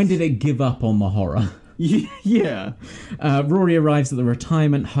 When did it give up on the horror? Yeah. Rory arrives at the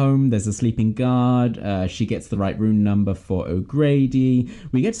retirement home. There's a sleeping guard. She gets the right room number for O'Grady.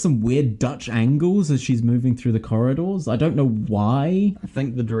 We get some weird Dutch angles as she's moving through the corridors. I don't know why. I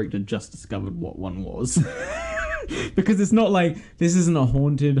think the director just discovered what one was. Because it's not like, this isn't a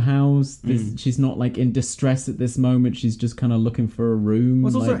haunted house. She's not like in distress at this moment. She's just kind of looking for a room.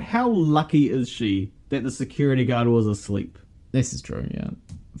 Well, also, how lucky is she that the security guard was asleep? This is true, yeah.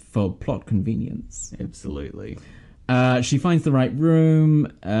 For plot convenience. Absolutely. She finds the right room.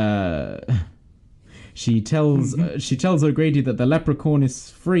 She tells O'Grady that the leprechaun is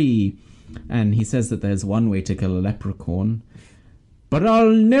free, and he says that there's one way to kill a leprechaun. But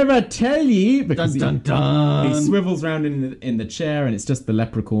I'll never tell ye, because dun, dun, dun. He swivels around in the chair, and it's just the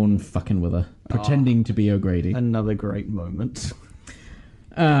leprechaun fucking with her, pretending to be O'Grady. Another great moment.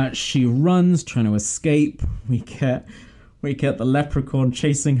 She runs, trying to escape. We get the leprechaun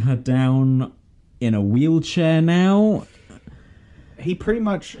chasing her down in a wheelchair now.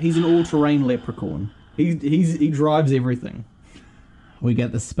 He's an all-terrain leprechaun. He drives everything. We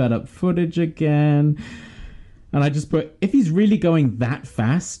get the sped up footage again. And I just put, if he's really going that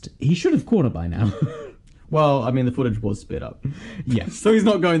fast, he should have caught her by now. Well, I mean, the footage was sped up. Yeah. So he's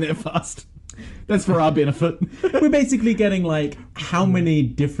not going that fast. That's for our benefit. We're basically getting, how many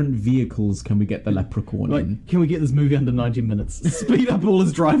different vehicles can we get the leprechaun in? Can we get this movie under 90 minutes? Speed up all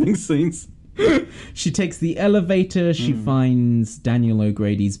his driving scenes. She takes the elevator. She finds Daniel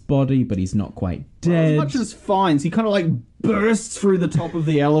O'Grady's body, but he's not quite dead. Well, as much as finds, he kind of, bursts through the top of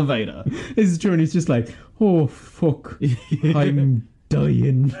the elevator. This is true, and he's just like, oh, fuck. I'm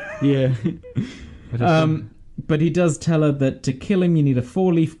dying. Yeah. But he does tell her that to kill him, you need a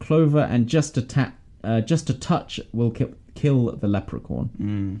 4-leaf clover, and just a touch will kill the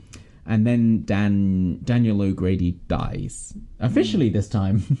leprechaun. And then Daniel O'Grady dies. Officially this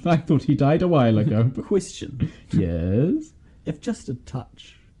time. I thought he died a while ago. Question. Yes? If just a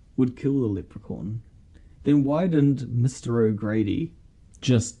touch would kill the leprechaun, Then why didn't Mr. O'Grady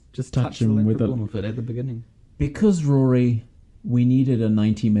Just touch the him with leprechaun with it at the beginning? Because, Rory, we needed a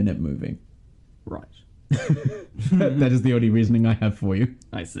 90-minute movie. Right. That is the only reasoning I have for you.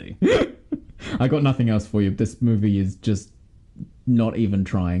 I see. I got nothing else for you. This movie is just not even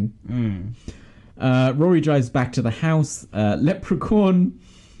trying. Rory drives back to the house. Leprechaun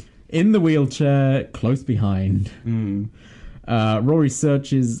in the wheelchair, close behind. Rory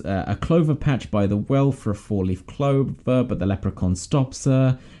searches a clover patch by the well for a 4-leaf clover, but the leprechaun stops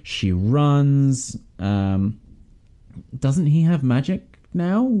her. She runs. Doesn't he have magic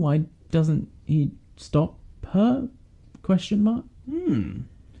now? Why doesn't he stop her? Question mark.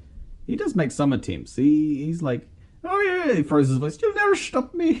 He does make some attempts. He's like, oh yeah, he throws his voice. You'll never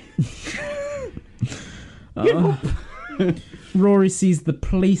stop me. Give up. Rory sees the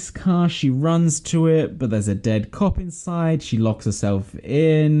police car. She runs to it, but there's a dead cop inside. She locks herself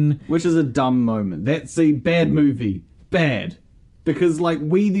in. Which is a dumb moment. That's a bad movie. Bad. Because, like,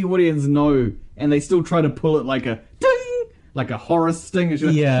 we, the audience, know, and they still try to pull it like a ding! Like a horror sting. And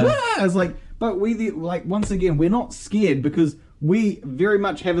Yeah. Like, ah! It's like, but we, once again, we're not scared because we very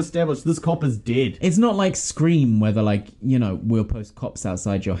much have established this cop is dead. It's not like Scream, where they're like, we'll post cops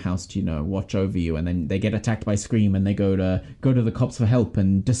outside your house to, watch over you, and then they get attacked by Scream and they go to the cops for help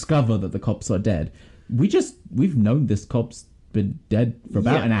and discover that the cops are dead. We've known this cop's been dead for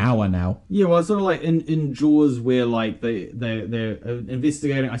about an hour now. Yeah, well, it's sort of like in Jaws where, like, they're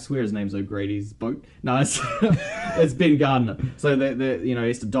investigating, I swear his name's O'Grady's boat. No, it's Ben Gardner. So they he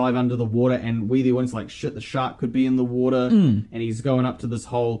has to dive under the water, and we the one's like, shit, the shark could be in the water, and he's going up to this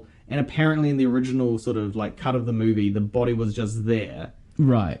hole, and apparently in the original sort of, like, cut of the movie, the body was just there.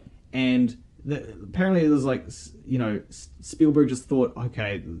 Right. And apparently it was like, Spielberg just thought,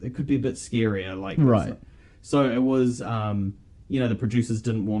 okay, it could be a bit scarier, like, right. So it was, the producers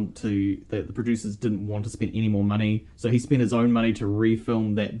didn't want to. The producers didn't want to spend any more money, so he spent his own money to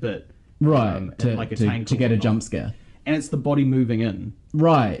refilm that bit, right? To get a jump scare, and it's the body moving in,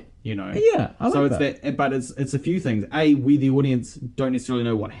 right? Yeah, I like so it's that. But it's a few things. A, we the audience don't necessarily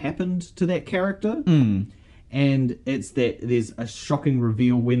know what happened to that character, and it's that there's a shocking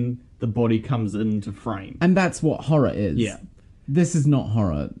reveal when the body comes into frame, and that's what horror is. Yeah. This is not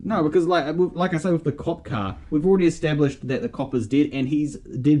horror. No, because like I say with the cop car, we've already established that the cop is dead and his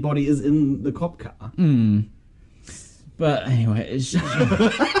dead body is in the cop car. But anyway,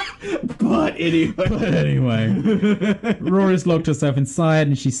 But anyway, Rory's locked herself inside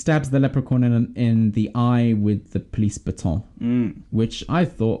and she stabs the leprechaun in the eye with the police baton, which I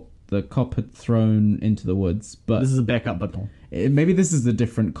thought the cop had thrown into the woods. But this is a backup baton. Maybe this is a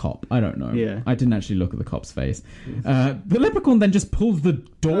different cop. I don't know. Yeah. I didn't actually look at the cop's face. The leprechaun then just pulls the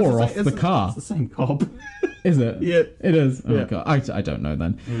door off the car. It's the same cop. Is it? Yeah. It is? Oh, yeah. God. I don't know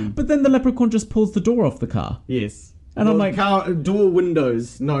then. But then the leprechaun just pulls the door off the car. Yes. And I'm like... Car, door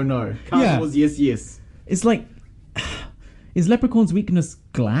windows. No. Car doors, yes. It's like... Is Leprechaun's weakness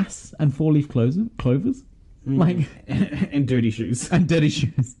glass and 4-leaf clovers? Like and dirty shoes.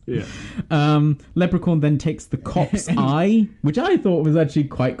 Yeah. Leprechaun then takes the cop's eye, which I thought was actually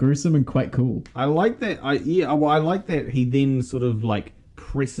quite gruesome and quite cool. I like that. I like that he then sort of like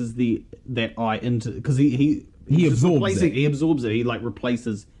presses that eye into, because he absorbs it. He absorbs it. He like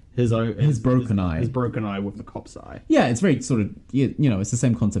replaces his broken eye with the cop's eye. Yeah, it's very sort of, it's the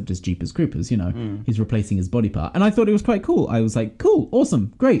same concept as Jeepers Creepers, He's replacing his body part. And I thought it was quite cool. I was like, cool,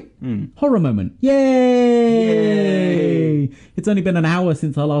 awesome, great. Horror moment. Yay! It's only been an hour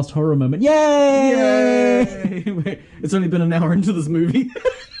since our last horror moment. Yay! It's only been an hour into this movie.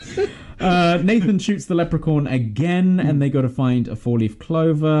 Nathan shoots the leprechaun again, and they go to find a 4-leaf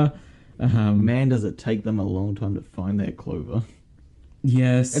clover. Man, does it take them a long time to find that clover.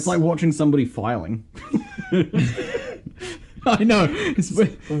 Yes. It's like watching somebody filing. I know. It's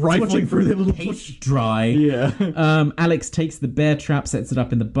rifling through their little paint dry. Yeah. Alex takes the bear trap, sets it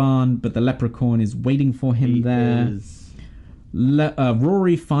up in the barn, but the leprechaun is waiting for him there.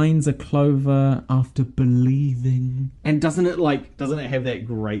 Rory finds a clover after believing. And doesn't it have that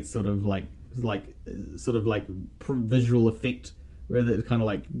great sort of visual effect where it kind of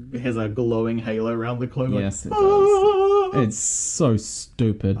like has a glowing halo around the clover? Yes, it does. It's so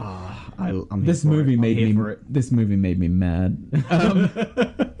stupid. This movie made me mad.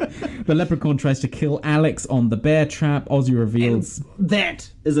 The leprechaun tries to kill Alex on the bear trap. Ozzy reveals that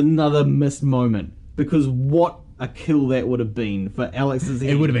is another missed moment, because what a kill that would have been for Alex's head.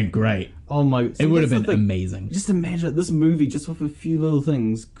 It would have been great. Oh my! It would have been amazing. Just imagine this movie, just with a few little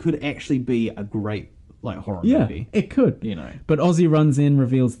things, could actually be a great like horror Yeah, movie. it could. You know. But Ozzy runs in,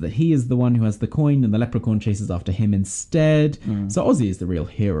 reveals that he is the one who has the coin, and the leprechaun chases after him instead. So Ozzy is the real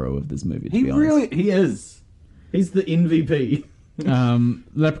hero of this movie, to be honest. He is. He's the MVP.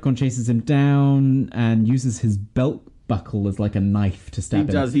 Leprechaun chases him down and uses his belt buckle as like a knife to stab him.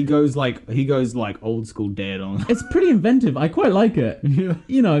 He does. He goes like old school dad on. It's pretty inventive. I quite like it. Yeah.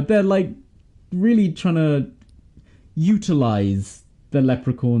 You know, they're like really trying to utilize the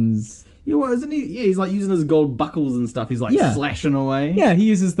leprechauns. Yeah, well, isn't he? Yeah, he's like using his gold buckles and stuff. He's like slashing away. Yeah, he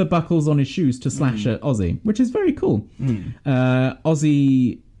uses the buckles on his shoes to slash at Ozzy, which is very cool.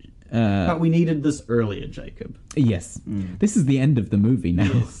 Ozzy. But we needed this earlier, Jacob. Yes. This is the end of the movie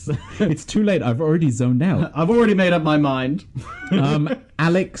now. Yes. It's too late. I've already zoned out. I've already made up my mind.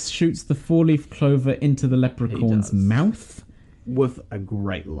 Alex shoots the 4-leaf clover into the leprechaun's mouth. With a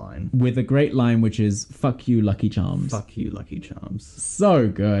great line. Which is, fuck you, Lucky Charms. Fuck you, Lucky Charms. So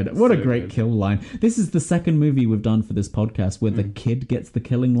good. What a great kill line. This is the second movie we've done for this podcast where the kid gets the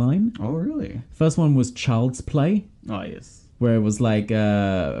killing line. Oh, really? First one was Child's Play. Oh, yes. Where it was like,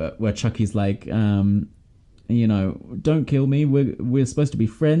 where Chucky's like, you know, don't kill me. We're supposed to be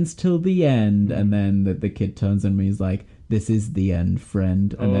friends till the end. And then the kid turns on me. He's like, this is the end,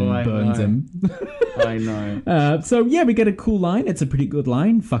 friend. And then burns him. I know. So yeah, we get a cool line. It's a pretty good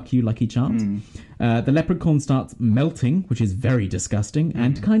line. Fuck you, Lucky Charms. The leprechaun starts melting, which is very disgusting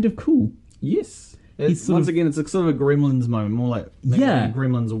and kind of cool. Yes. Once again, it's a sort of a Gremlins moment, more like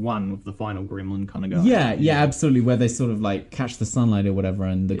Gremlins 1 with the final Gremlin kind of going. Yeah, absolutely. Where they sort of like catch the sunlight or whatever,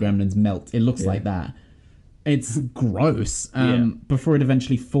 and the gremlins melt. It looks like that. It's gross. Before it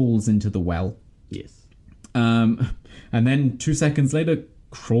eventually falls into the well. Yes. And then 2 seconds later,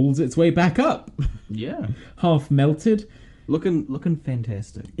 crawls its way back up. Yeah. Half melted. Looking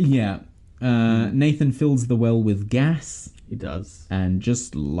fantastic. Yeah. Nathan fills the well with gas. He does. And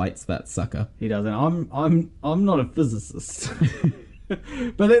just lights that sucker. He does. And I'm not a physicist.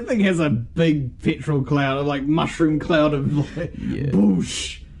 But that thing has a big petrol cloud, like mushroom cloud of like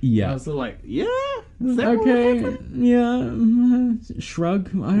boosh. Yeah. I was sort of like, is that okay? What Yeah. Shrug.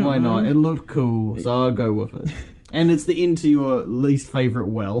 I don't Why know. not? It looked cool, so I'll go with it. And it's the end to your least favourite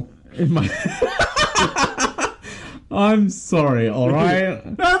well. I'm sorry,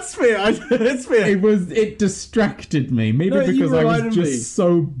 alright? That's fair. That's fair. It distracted me. Maybe because I was just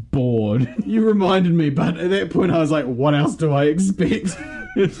so bored. You reminded me, but at that point I was like, what else do I expect?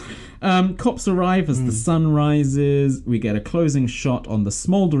 Cops arrive as the sun rises. We get a closing shot on the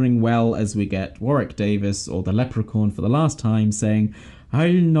smouldering well as we get Warwick Davis, or the leprechaun for the last time, saying,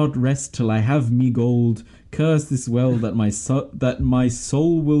 I'll not rest till I have me gold. Curse this well that my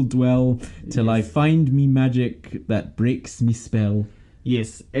soul will dwell till I find me magic that breaks me spell.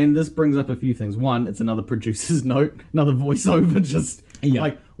 Yes, and this brings up a few things. One, it's another producer's note, another voiceover, just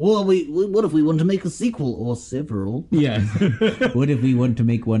like, well, what if we want to make a sequel or several? Yeah. What if we want to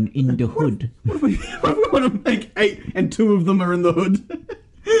make one in the hood? What if we want to make 8 and 2 of them are in the hood?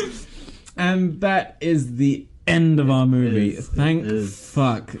 And that is the end of our movie. Thank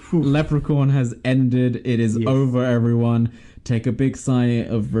fuck. Leprechaun has ended. It is over, everyone. Take a big sigh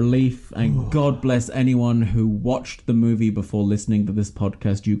of relief, and God bless anyone who watched the movie before listening to this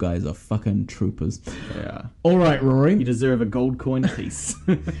podcast. You guys are fucking troopers. Yeah. All right, Rory. You deserve a gold coin apiece.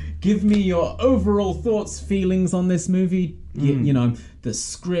 Give me your overall thoughts, feelings on this movie. You know, the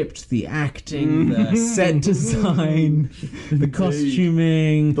script, the acting, the set design, the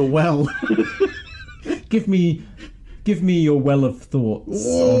costuming, the well. Give me your well of thoughts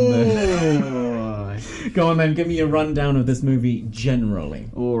on this. Go on then, give me a rundown of this movie generally.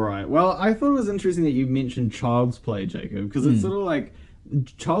 Alright, well, I thought it was interesting that you mentioned Child's Play, Jacob, because it's sort of like,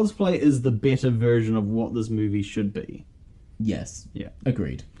 Child's Play is the better version of what this movie should be. Yes. Yeah.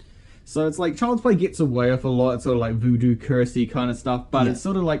 Agreed. So it's like, Child's Play gets away with a lot, it's sort of like voodoo cursey kind of stuff, but it's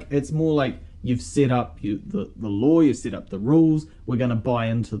sort of like, it's more like, you've set up the law, you've set up the rules, we're going to buy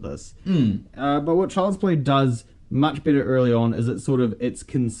into this. But what Child's Play does much better early on is it sort of,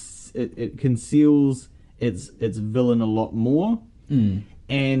 it conceals its villain a lot more,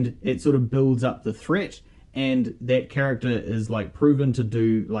 and it sort of builds up the threat, and that character is like proven to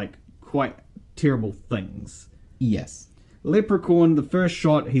do like quite terrible things. Yes. Leprechaun, the first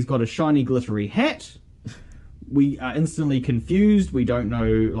shot, he's got a shiny glittery hat. We are instantly confused. We don't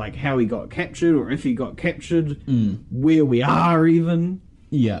know like how he got captured, or if he got captured, where we are even.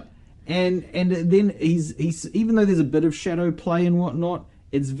 Yeah. And then he's even though there's a bit of shadow play and whatnot,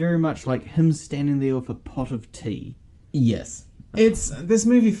 it's very much like him standing there with a pot of tea. Yes. This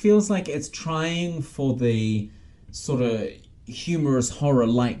movie feels like it's trying for the sort of humorous horror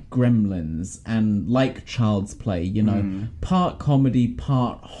like Gremlins and like Child's Play, you know, part comedy,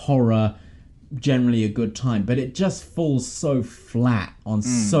 part horror, generally a good time, but it just falls so flat on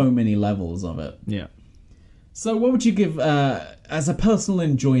so many levels of it. Yeah. So what would you give as a personal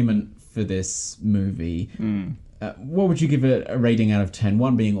enjoyment for this movie? What would you give it a rating out of 10?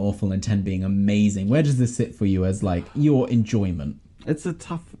 1 being awful and 10 being amazing. Where does this sit for you as like your enjoyment? It's a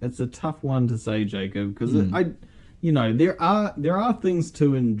tough one to say, Jacob, because there are things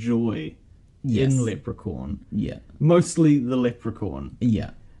to enjoy in Leprechaun. Yeah. Mostly the Leprechaun.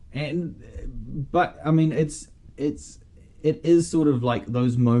 Yeah. But I mean, it is sort of like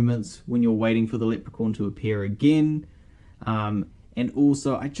those moments when you're waiting for the Leprechaun to appear again. And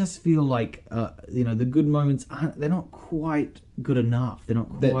also, I just feel like, the good moments, they're not quite good enough. They're not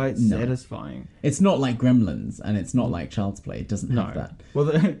quite satisfying. It's not like Gremlins, and it's not like Child's Play. It doesn't have that. Well,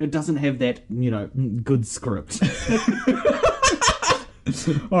 it doesn't have that, good script.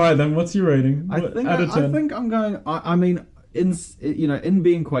 All right, then, what's your rating? I think I'm going... I mean, in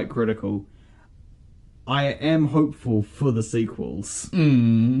being quite critical, I am hopeful for the sequels.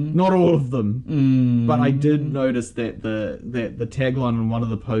 Not all of them, but I did notice that the tagline on one of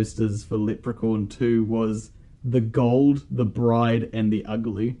the posters for Leprechaun 2 was "The Gold, the Bride, and the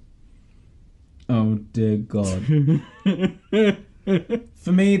Ugly." Oh dear God!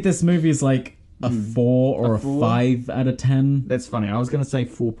 For me, this movie is like a 4 or a 5 out of 10. That's funny. I was going to say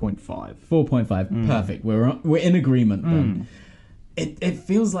 4.5. 4.5. Perfect. We're in agreement then. It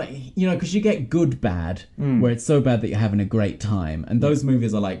feels like, because you get good bad, where it's so bad that you're having a great time. And those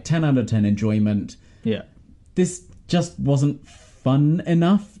movies are like 10 out of 10 enjoyment. Yeah. This just wasn't fun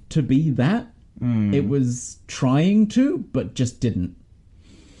enough to be that. It was trying to, but just didn't.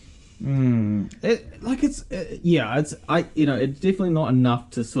 It's definitely not enough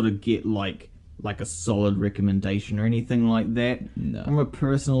to sort of get like a solid recommendation or anything like that. No. On a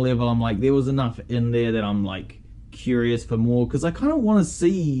personal level, I'm like, there was enough in there that I'm like curious for more, because I kind of want to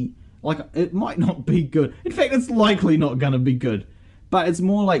see, like, it might not be good. In fact, it's likely not going to be good. But it's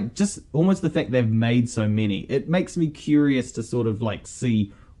more like just almost the fact they've made so many. It makes me curious to sort of like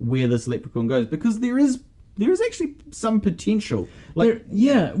see where this Leprechaun goes, because there is actually some potential. Like,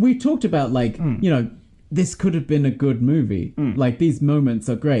 we talked about like, this could have been a good movie. Like, these moments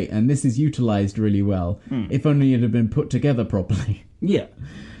are great, and this is utilized really well. If only it had been put together properly. Yeah.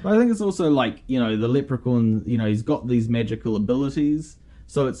 But I think it's also like, the Leprechaun, he's got these magical abilities.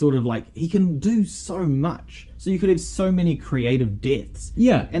 So it's sort of like, he can do so much. So you could have so many creative deaths.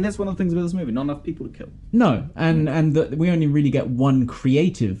 Yeah. And that's one of the things about this movie. Not enough people to kill. No. And we only really get one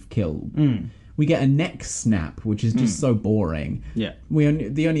creative kill. We get a neck snap, which is just so boring. Yeah.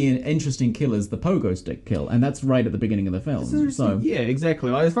 The only interesting kill is the pogo stick kill, and that's right at the beginning of the film. So yeah, exactly.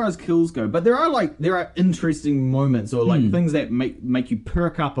 Like, as far as kills go, but there are interesting moments or like things that make you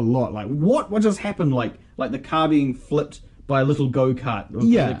perk up a lot. Like what just happened? Like the car being flipped by a little go-kart with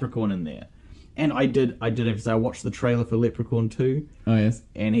the Leprechaun in there. And I did have to say, I watched the trailer for Leprechaun 2. Oh yes.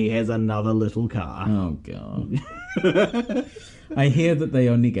 And he has another little car. Oh God. I hear that they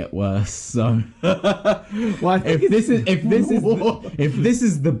only get worse. So, well, if this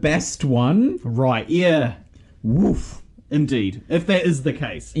is the best one, right? Yeah, woof. Indeed, if that is the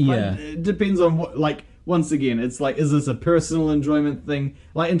case, yeah. It depends on what. Like, once again, it's like, is this a personal enjoyment thing?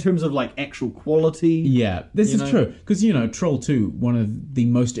 Like, in terms of like actual quality? Yeah, this is true, because Troll 2, one of the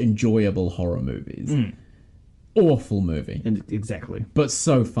most enjoyable horror movies. Awful movie. Exactly. But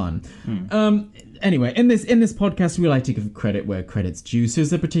so fun. Anyway, in this podcast, we like to give credit where credit's due. So is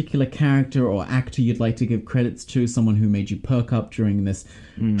there a particular character or actor you'd like to give credits to? Someone who made you perk up during this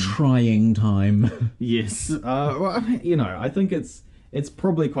trying time? Yes. Well, I think it's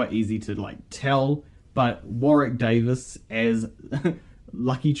probably quite easy to like tell, but Warwick Davis as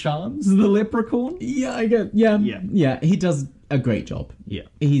Lucky Charms, the Leprechaun. Yeah, I get. Yeah. He does a great job. Yeah.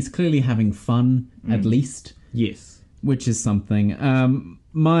 He's clearly having fun, at least. Yes. Which is something.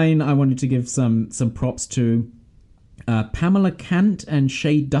 Mine, I wanted to give some props to Pamela Cant and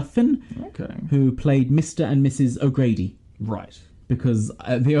Shay Duffin, who played Mr. and Mrs. O'Grady. Right. Because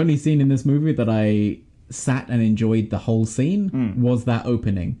the only scene in this movie that I sat and enjoyed the whole scene was that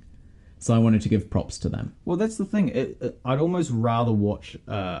opening. So I wanted to give props to them. Well, that's the thing. I'd almost rather watch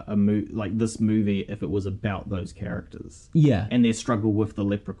like this movie if it was about those characters. Yeah. And their struggle with the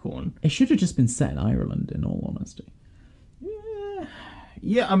Leprechaun. It should have just been set in Ireland, in all honesty.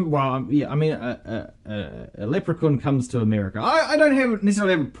 Yeah. I mean, a Leprechaun comes to America. I don't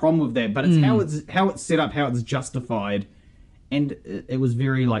necessarily have a problem with that, but it's how it's set up, how it's justified. And it was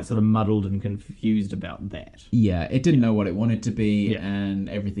very, like, sort of muddled and confused about that. Yeah, it didn't know what it wanted to be, and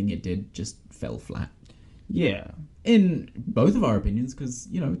everything it did just fell flat. Yeah. In both of our opinions, because,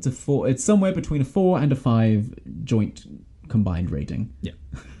 it's a 4. It's somewhere between a 4 and a 5 joint combined rating. Yeah.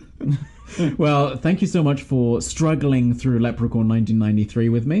 Well, thank you so much for struggling through Leprechaun 1993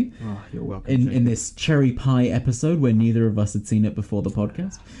 with me. Oh, you're welcome. In this cherry pie episode where neither of us had seen it before the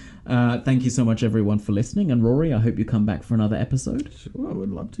podcast. Thank you so much, everyone, for listening. And Rory, I hope you come back for another episode. Sure, I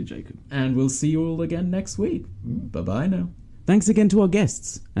would love to, Jacob. And we'll see you all again next week. Bye-bye now. Thanks again to our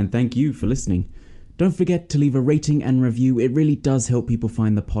guests, and thank you for listening. Don't forget to leave a rating and review. It really does help people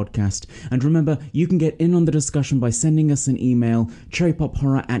find the podcast. And remember, you can get in on the discussion by sending us an email,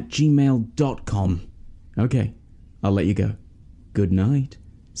 cherrypophorror@gmail.com. Okay, I'll let you go. Good night.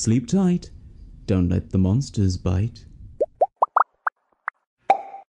 Sleep tight. Don't let the monsters bite.